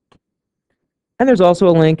 And there's also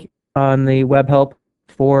a link on the web help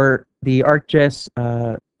for the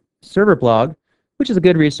ArcGIS server blog, which is a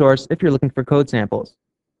good resource if you're looking for code samples.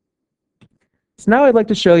 So now I'd like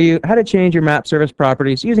to show you how to change your map service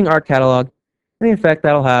properties using ArcCatalog and the effect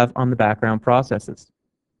that'll have on the background processes.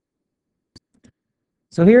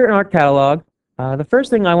 So here in ArcCatalog, the first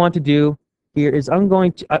thing I want to do here is I'm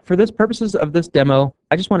going to, for this purposes of this demo,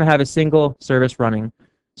 I just want to have a single service running.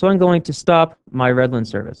 So I'm going to stop my Redland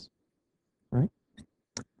service. All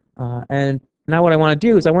right? And now what I want to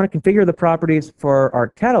do is I want to configure the properties for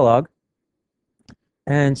ArcCatalog.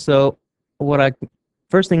 And so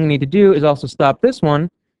first thing we need to do is also stop this one.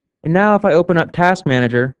 And now if I open up Task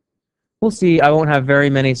Manager, we'll see I won't have very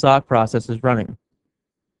many SOC processes running.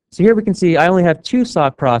 So here we can see I only have 2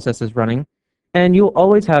 SOC processes running, and you'll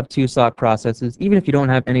always have 2 SOC processes even if you don't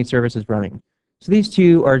have any services running. So these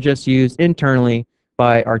 2 are just used internally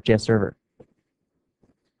by ArcGIS Server.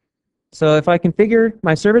 So if I configure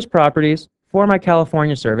my service properties for my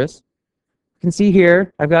California service, you can see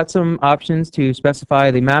here I've got some options to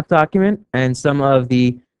specify the map document and some of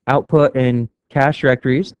the output and cache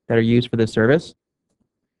directories that are used for this service.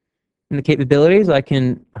 In the capabilities, I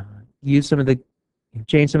can change some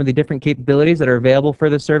of the different capabilities that are available for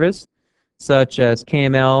this service, such as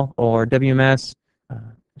KML or WMS.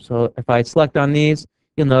 So if I select on these,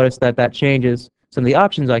 you'll notice that that changes some of the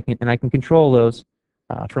options I can control those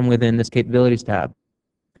from within this capabilities tab.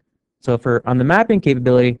 So on the mapping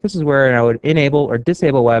capability, this is where I would enable or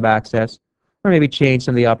disable web access, or maybe change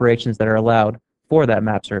some of the operations that are allowed for that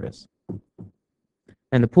map service.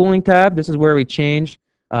 And the pooling tab, this is where we change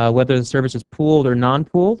whether the service is pooled or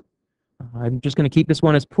non-pooled. I'm just going to keep this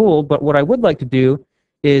one as pooled, but what I would like to do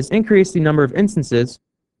is increase the number of instances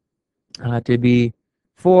to be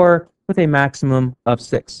 4 with a maximum of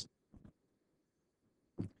 6.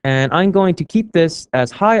 And I'm going to keep this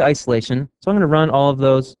as high isolation, so I'm going to run all of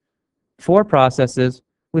those 4 processes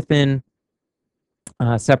within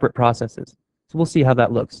separate processes. So we'll see how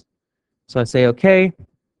that looks. So I say OK.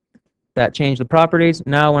 That changed the properties.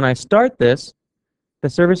 Now when I start this, the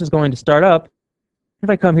service is going to start up. If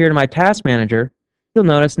I come here to my Task Manager, you'll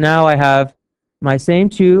notice now I have my same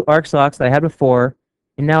 2 ARC SOCs that I had before,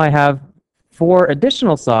 and now I have 4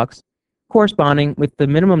 additional SOCs corresponding with the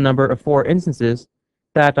minimum number of 4 instances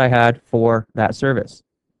that I had for that service.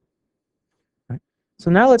 Right. So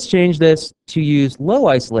now let's change this to use low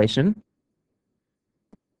isolation.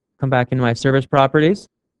 Come back into my service properties.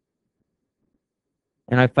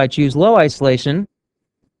 And if I choose low isolation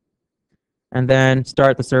and then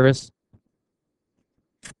start the service,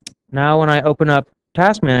 now when I open up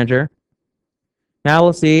Task Manager, now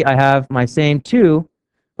we'll see I have my same 2,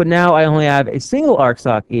 but now I only have a single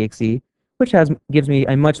ArcSoc exe, which gives me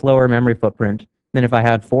a much lower memory footprint than if I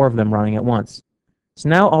had 4 of them running at once. So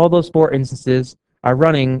now all those 4 instances are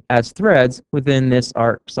running as threads within this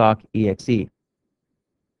ArcSoc exe.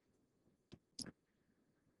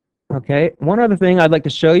 Okay, one other thing I'd like to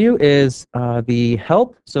show you is the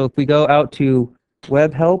help. So if we go out to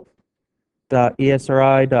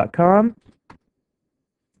webhelp.esri.com,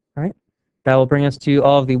 right, that will bring us to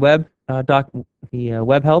all of the web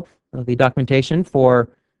help, the documentation for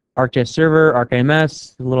ArcGIS Server,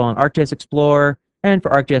 ArcIMS, a little on ArcGIS Explorer, and for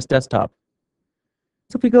ArcGIS Desktop.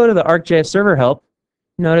 So if we go to the ArcGIS Server help,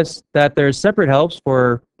 notice that there's separate helps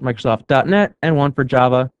for Microsoft.NET and one for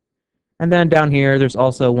Java. And then down here, there's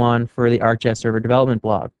also one for the ArcGIS Server Development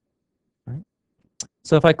blog. Right.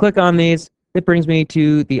 So if I click on these, it brings me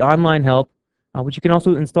to the online help, which you can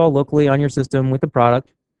also install locally on your system with the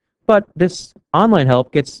product. But this online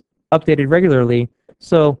help gets updated regularly,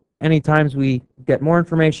 so Any times we get more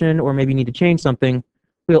information or maybe need to change something,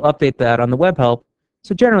 we'll update that on the web help.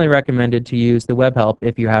 So generally recommended to use the web help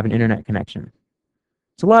if you have an internet connection.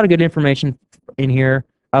 It's a lot of good information in here.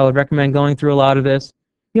 I would recommend going through a lot of this.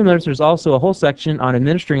 You'll notice there's also a whole section on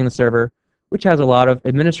administering the server, which has a lot of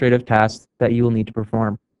administrative tasks that you will need to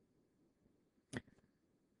perform.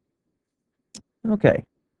 Okay.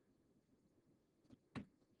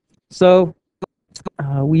 So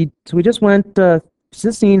we just went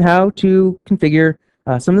just seeing how to configure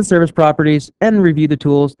some of the service properties and review the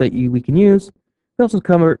tools that we can use. We also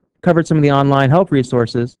covered some of the online help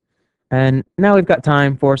resources. And now we've got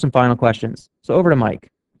time for some final questions. So over to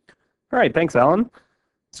Mike. All right, thanks, Alan.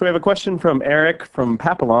 So we have a question from Eric from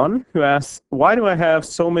Papillon, who asks, why do I have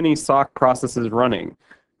so many SOC processes running?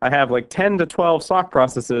 I have like 10 to 12 SOC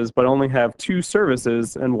processes, but only have 2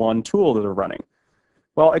 services and 1 tool that are running.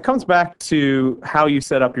 Well, it comes back to how you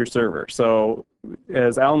set up your server. So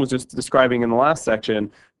as Alan was just describing in the last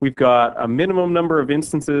section, we've got a minimum number of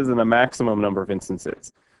instances and a maximum number of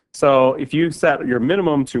instances. So if you set your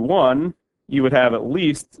minimum to 1, you would have at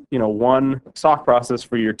least 1 SOC process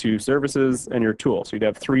for your 2 services and your tool. So you'd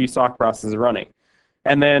have 3 SOC processes running.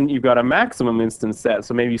 And then you've got a maximum instance set.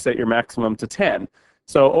 So maybe you set your maximum to 10.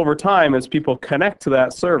 So over time, as people connect to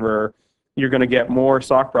that server, you're going to get more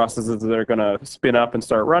SOC processes that are going to spin up and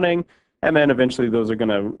start running. And then eventually those are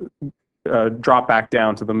going to drop back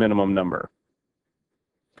down to the minimum number.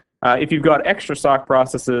 If you've got extra SOC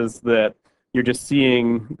processes that you're just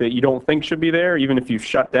seeing that you don't think should be there, even if you've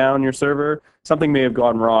shut down your server, something may have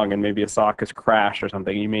gone wrong and maybe a SOC has crashed or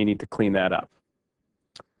something. You may need to clean that up.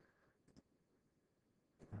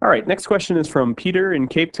 All right, next question is from Peter in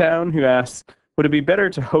Cape Town, who asks, would it be better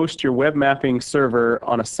to host your web mapping server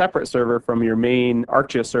on a separate server from your main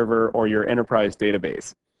ArcGIS server or your enterprise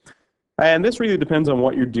database? And this really depends on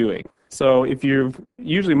what you're doing. So if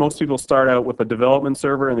usually most people start out with a development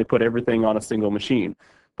server and they put everything on a single machine.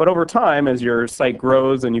 But over time, as your site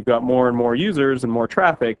grows and you've got more and more users and more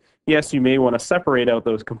traffic, yes, you may want to separate out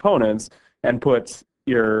those components and put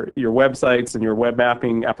your websites and your web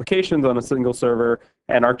mapping applications on a single server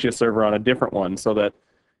and ArcGIS server on a different one, so that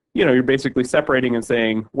you're basically separating and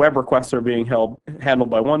saying web requests are being handled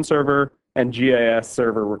by one server and GIS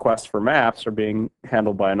server requests for maps are being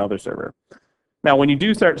handled by another server. Now, when you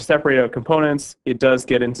do start to separate out components, it does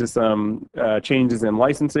get into some changes in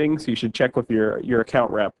licensing, so you should check with your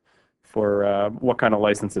account rep for what kind of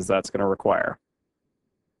licenses that's going to require.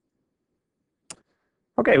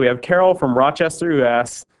 Okay, we have Carol from Rochester who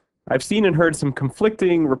asks, I've seen and heard some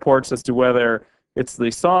conflicting reports as to whether it's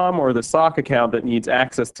the SOM or the SOC account that needs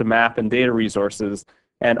access to map and data resources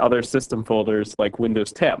and other system folders like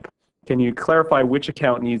Windows Temp. Can you clarify which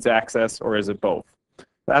account needs access, or is it both?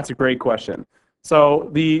 That's a great question. So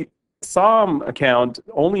the SOM account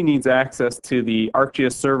only needs access to the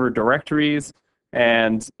ArcGIS server directories,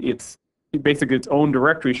 and it's basically its own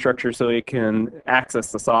directory structure, so it can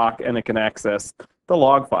access the SOC and it can access the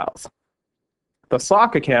log files. The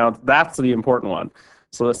SOC account, that's the important one.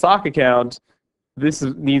 So the SOC account,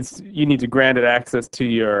 you need to grant it access to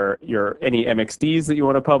your any MXDs that you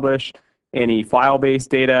want to publish, any file-based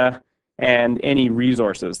data, and any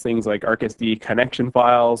resources, things like ArcSD connection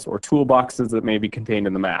files or toolboxes that may be contained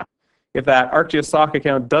in the map. If that ArcGIS SOC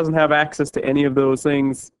account doesn't have access to any of those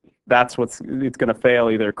things, it's going to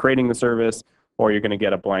fail either creating the service or you're going to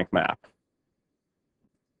get a blank map.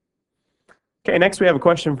 Okay, next we have a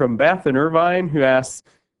question from Beth in Irvine, who asks,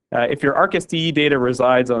 if your ArcSD data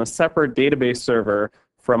resides on a separate database server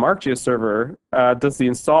from ArcGIS server, does the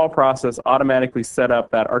install process automatically set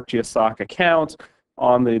up that ArcGIS SOC account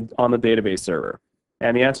on the database server?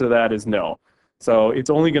 And the answer to that is no. So it's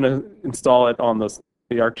only going to install it on the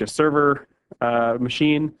ArcGIS server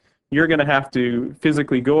machine. You're going to have to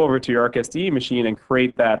physically go over to your ArcSD machine and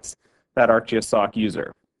create that ArcGIS SOC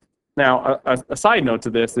user. Now, a side note to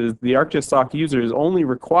this is the ArcGIS SOC user is only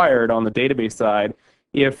required on the database side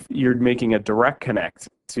if you're making a direct connect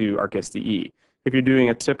to ArcSDE. If you're doing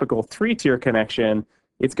a typical 3-tier connection,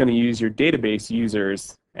 it's going to use your database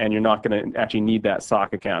users, and you're not going to actually need that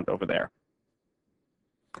SOC account over there.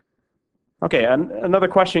 Okay, and another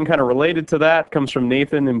question kind of related to that comes from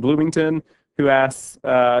Nathan in Bloomington, who asks,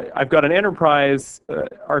 I've got an enterprise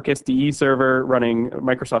ArcSDE server running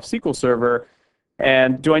Microsoft SQL Server,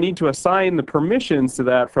 and do I need to assign the permissions to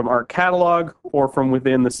that from Arc Catalog or from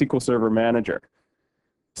within the SQL Server Manager?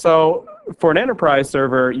 So for an enterprise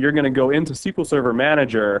server, you're going to go into SQL Server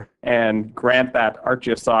Manager and grant that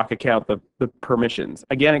ArcGIS SOC account the permissions.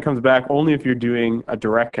 Again, it comes back only if you're doing a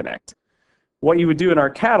direct connect. What you would do in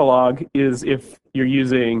Arc Catalog is if you're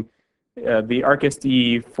using the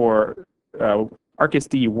ArcSD for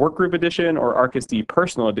ArcGIS Workgroup Edition or ArcGIS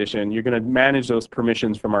Personal Edition, you're going to manage those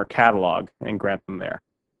permissions from our catalog and grant them there.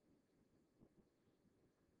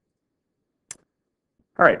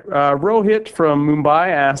 All right, Rohit from Mumbai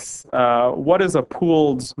asks, what is a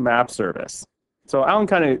pooled map service? So Alan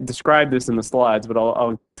kind of described this in the slides, but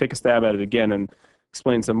I'll take a stab at it again and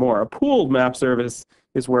explain some more. A pooled map service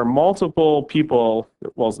is where multiple people,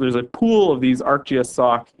 well, there's a pool of these ArcGIS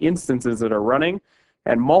SOC instances that are running,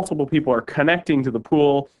 and multiple people are connecting to the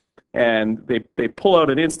pool, and they pull out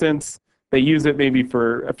an instance, they use it maybe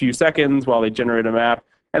for a few seconds while they generate a map,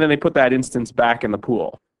 and then they put that instance back in the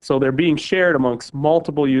pool. So they're being shared amongst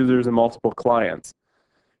multiple users and multiple clients.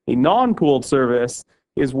 A non-pooled service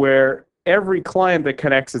is where every client that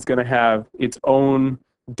connects is going to have its own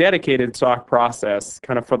dedicated SOC process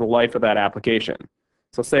kind of for the life of that application.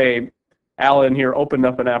 So say Alan here opened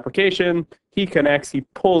up an application, he connects, he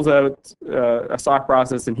pulls out a SOC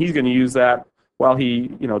process, and he's going to use that while he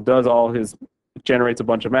does all his, generates a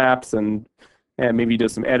bunch of maps and maybe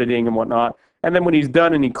does some editing and whatnot. And then when he's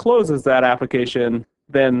done and he closes that application,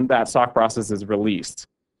 then that SOC process is released.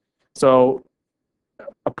 So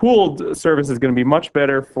a pooled service is going to be much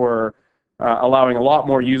better for allowing a lot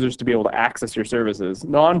more users to be able to access your services.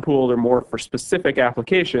 Non-pooled are more for specific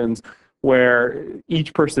applications where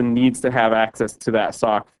each person needs to have access to that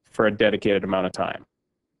SOC for a dedicated amount of time.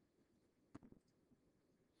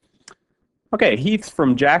 Okay, Heath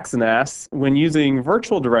from Jackson asks, when using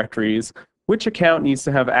virtual directories, which account needs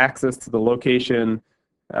to have access to the location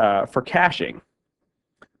for caching?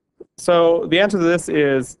 So the answer to this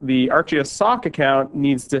is the ArcGIS SOC account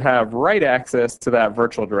needs to have write access to that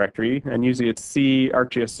virtual directory, and usually it's C,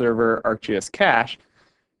 ArcGIS Server, ArcGIS Cache,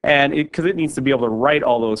 and because it needs to be able to write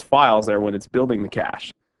all those files there when it's building the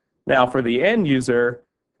cache. Now for the end user,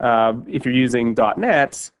 if you're using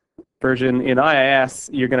 .NET version in IIS,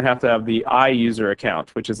 you're going to have the iUser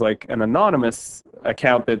account, which is like an anonymous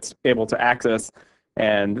account that's able to access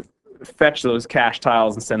and fetch those cache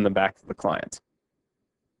tiles and send them back to the client.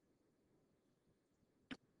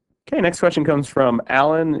 Okay, next question comes from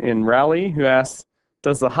Alan in Raleigh, who asks,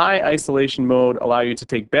 does the high isolation mode allow you to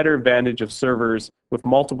take better advantage of servers with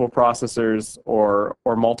multiple processors or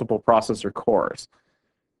multiple processor cores?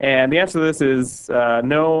 And the answer to this is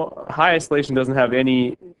no, high isolation doesn't have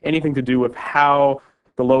anything to do with how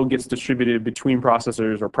the load gets distributed between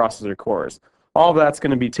processors or processor cores. All of that's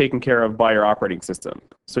going to be taken care of by your operating system.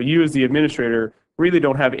 So you as the administrator really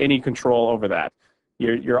don't have any control over that.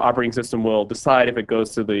 Your operating system will decide if it goes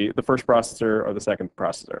to the first processor or the second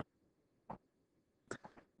processor.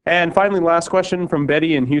 And finally, last question from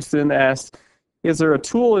Betty in Houston asks, is there a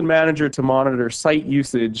tool in Manager to monitor site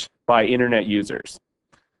usage by internet users?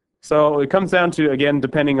 So it comes down to, again,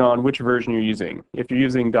 depending on which version you're using. If you're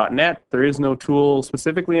using .NET, there is no tool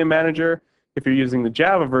specifically in Manager. If you're using the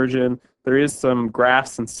Java version, there is some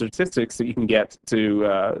graphs and statistics that you can get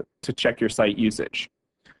to check your site usage.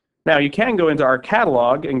 Now, you can go into our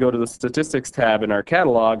catalog and go to the statistics tab in our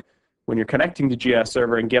catalog when you're connecting to GIS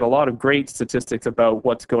server and get a lot of great statistics about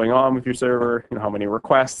what's going on with your server, how many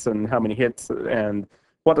requests and how many hits and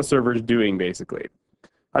what the server is doing, basically.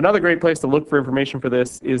 Another great place to look for information for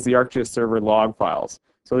this is the ArcGIS server log files.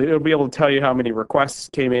 So it'll be able to tell you how many requests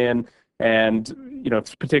came in and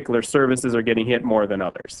if particular services are getting hit more than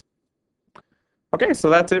others. Okay,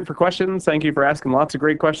 so that's it for questions. Thank you for asking lots of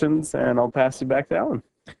great questions, and I'll pass you back to Alan.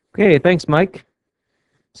 Okay, thanks, Mike.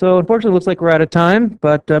 So unfortunately, it looks like we're out of time,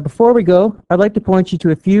 but before we go, I'd like to point you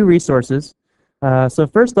to a few resources. So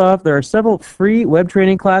first off, there are several free web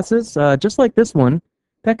training classes, just like this one,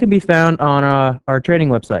 that can be found on our training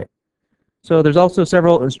website. So there's also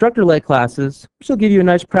several instructor-led classes, which will give you a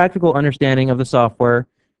nice practical understanding of the software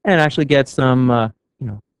and actually get some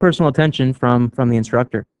personal attention from the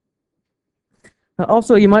instructor.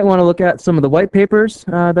 Also, you might want to look at some of the white papers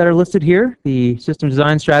that are listed here, the System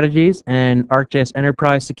Design Strategies and ArcGIS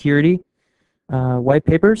Enterprise Security white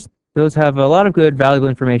papers. Those have a lot of good, valuable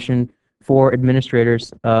information for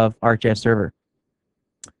administrators of ArcGIS Server.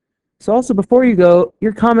 So also, before you go,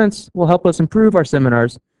 your comments will help us improve our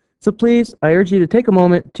seminars. So please, I urge you to take a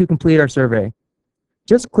moment to complete our survey.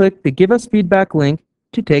 Just click the Give Us Feedback link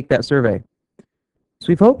to take that survey. So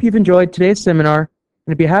we hope you've enjoyed today's seminar,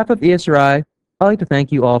 and on behalf of ESRI, I'd like to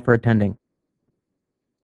thank you all for attending.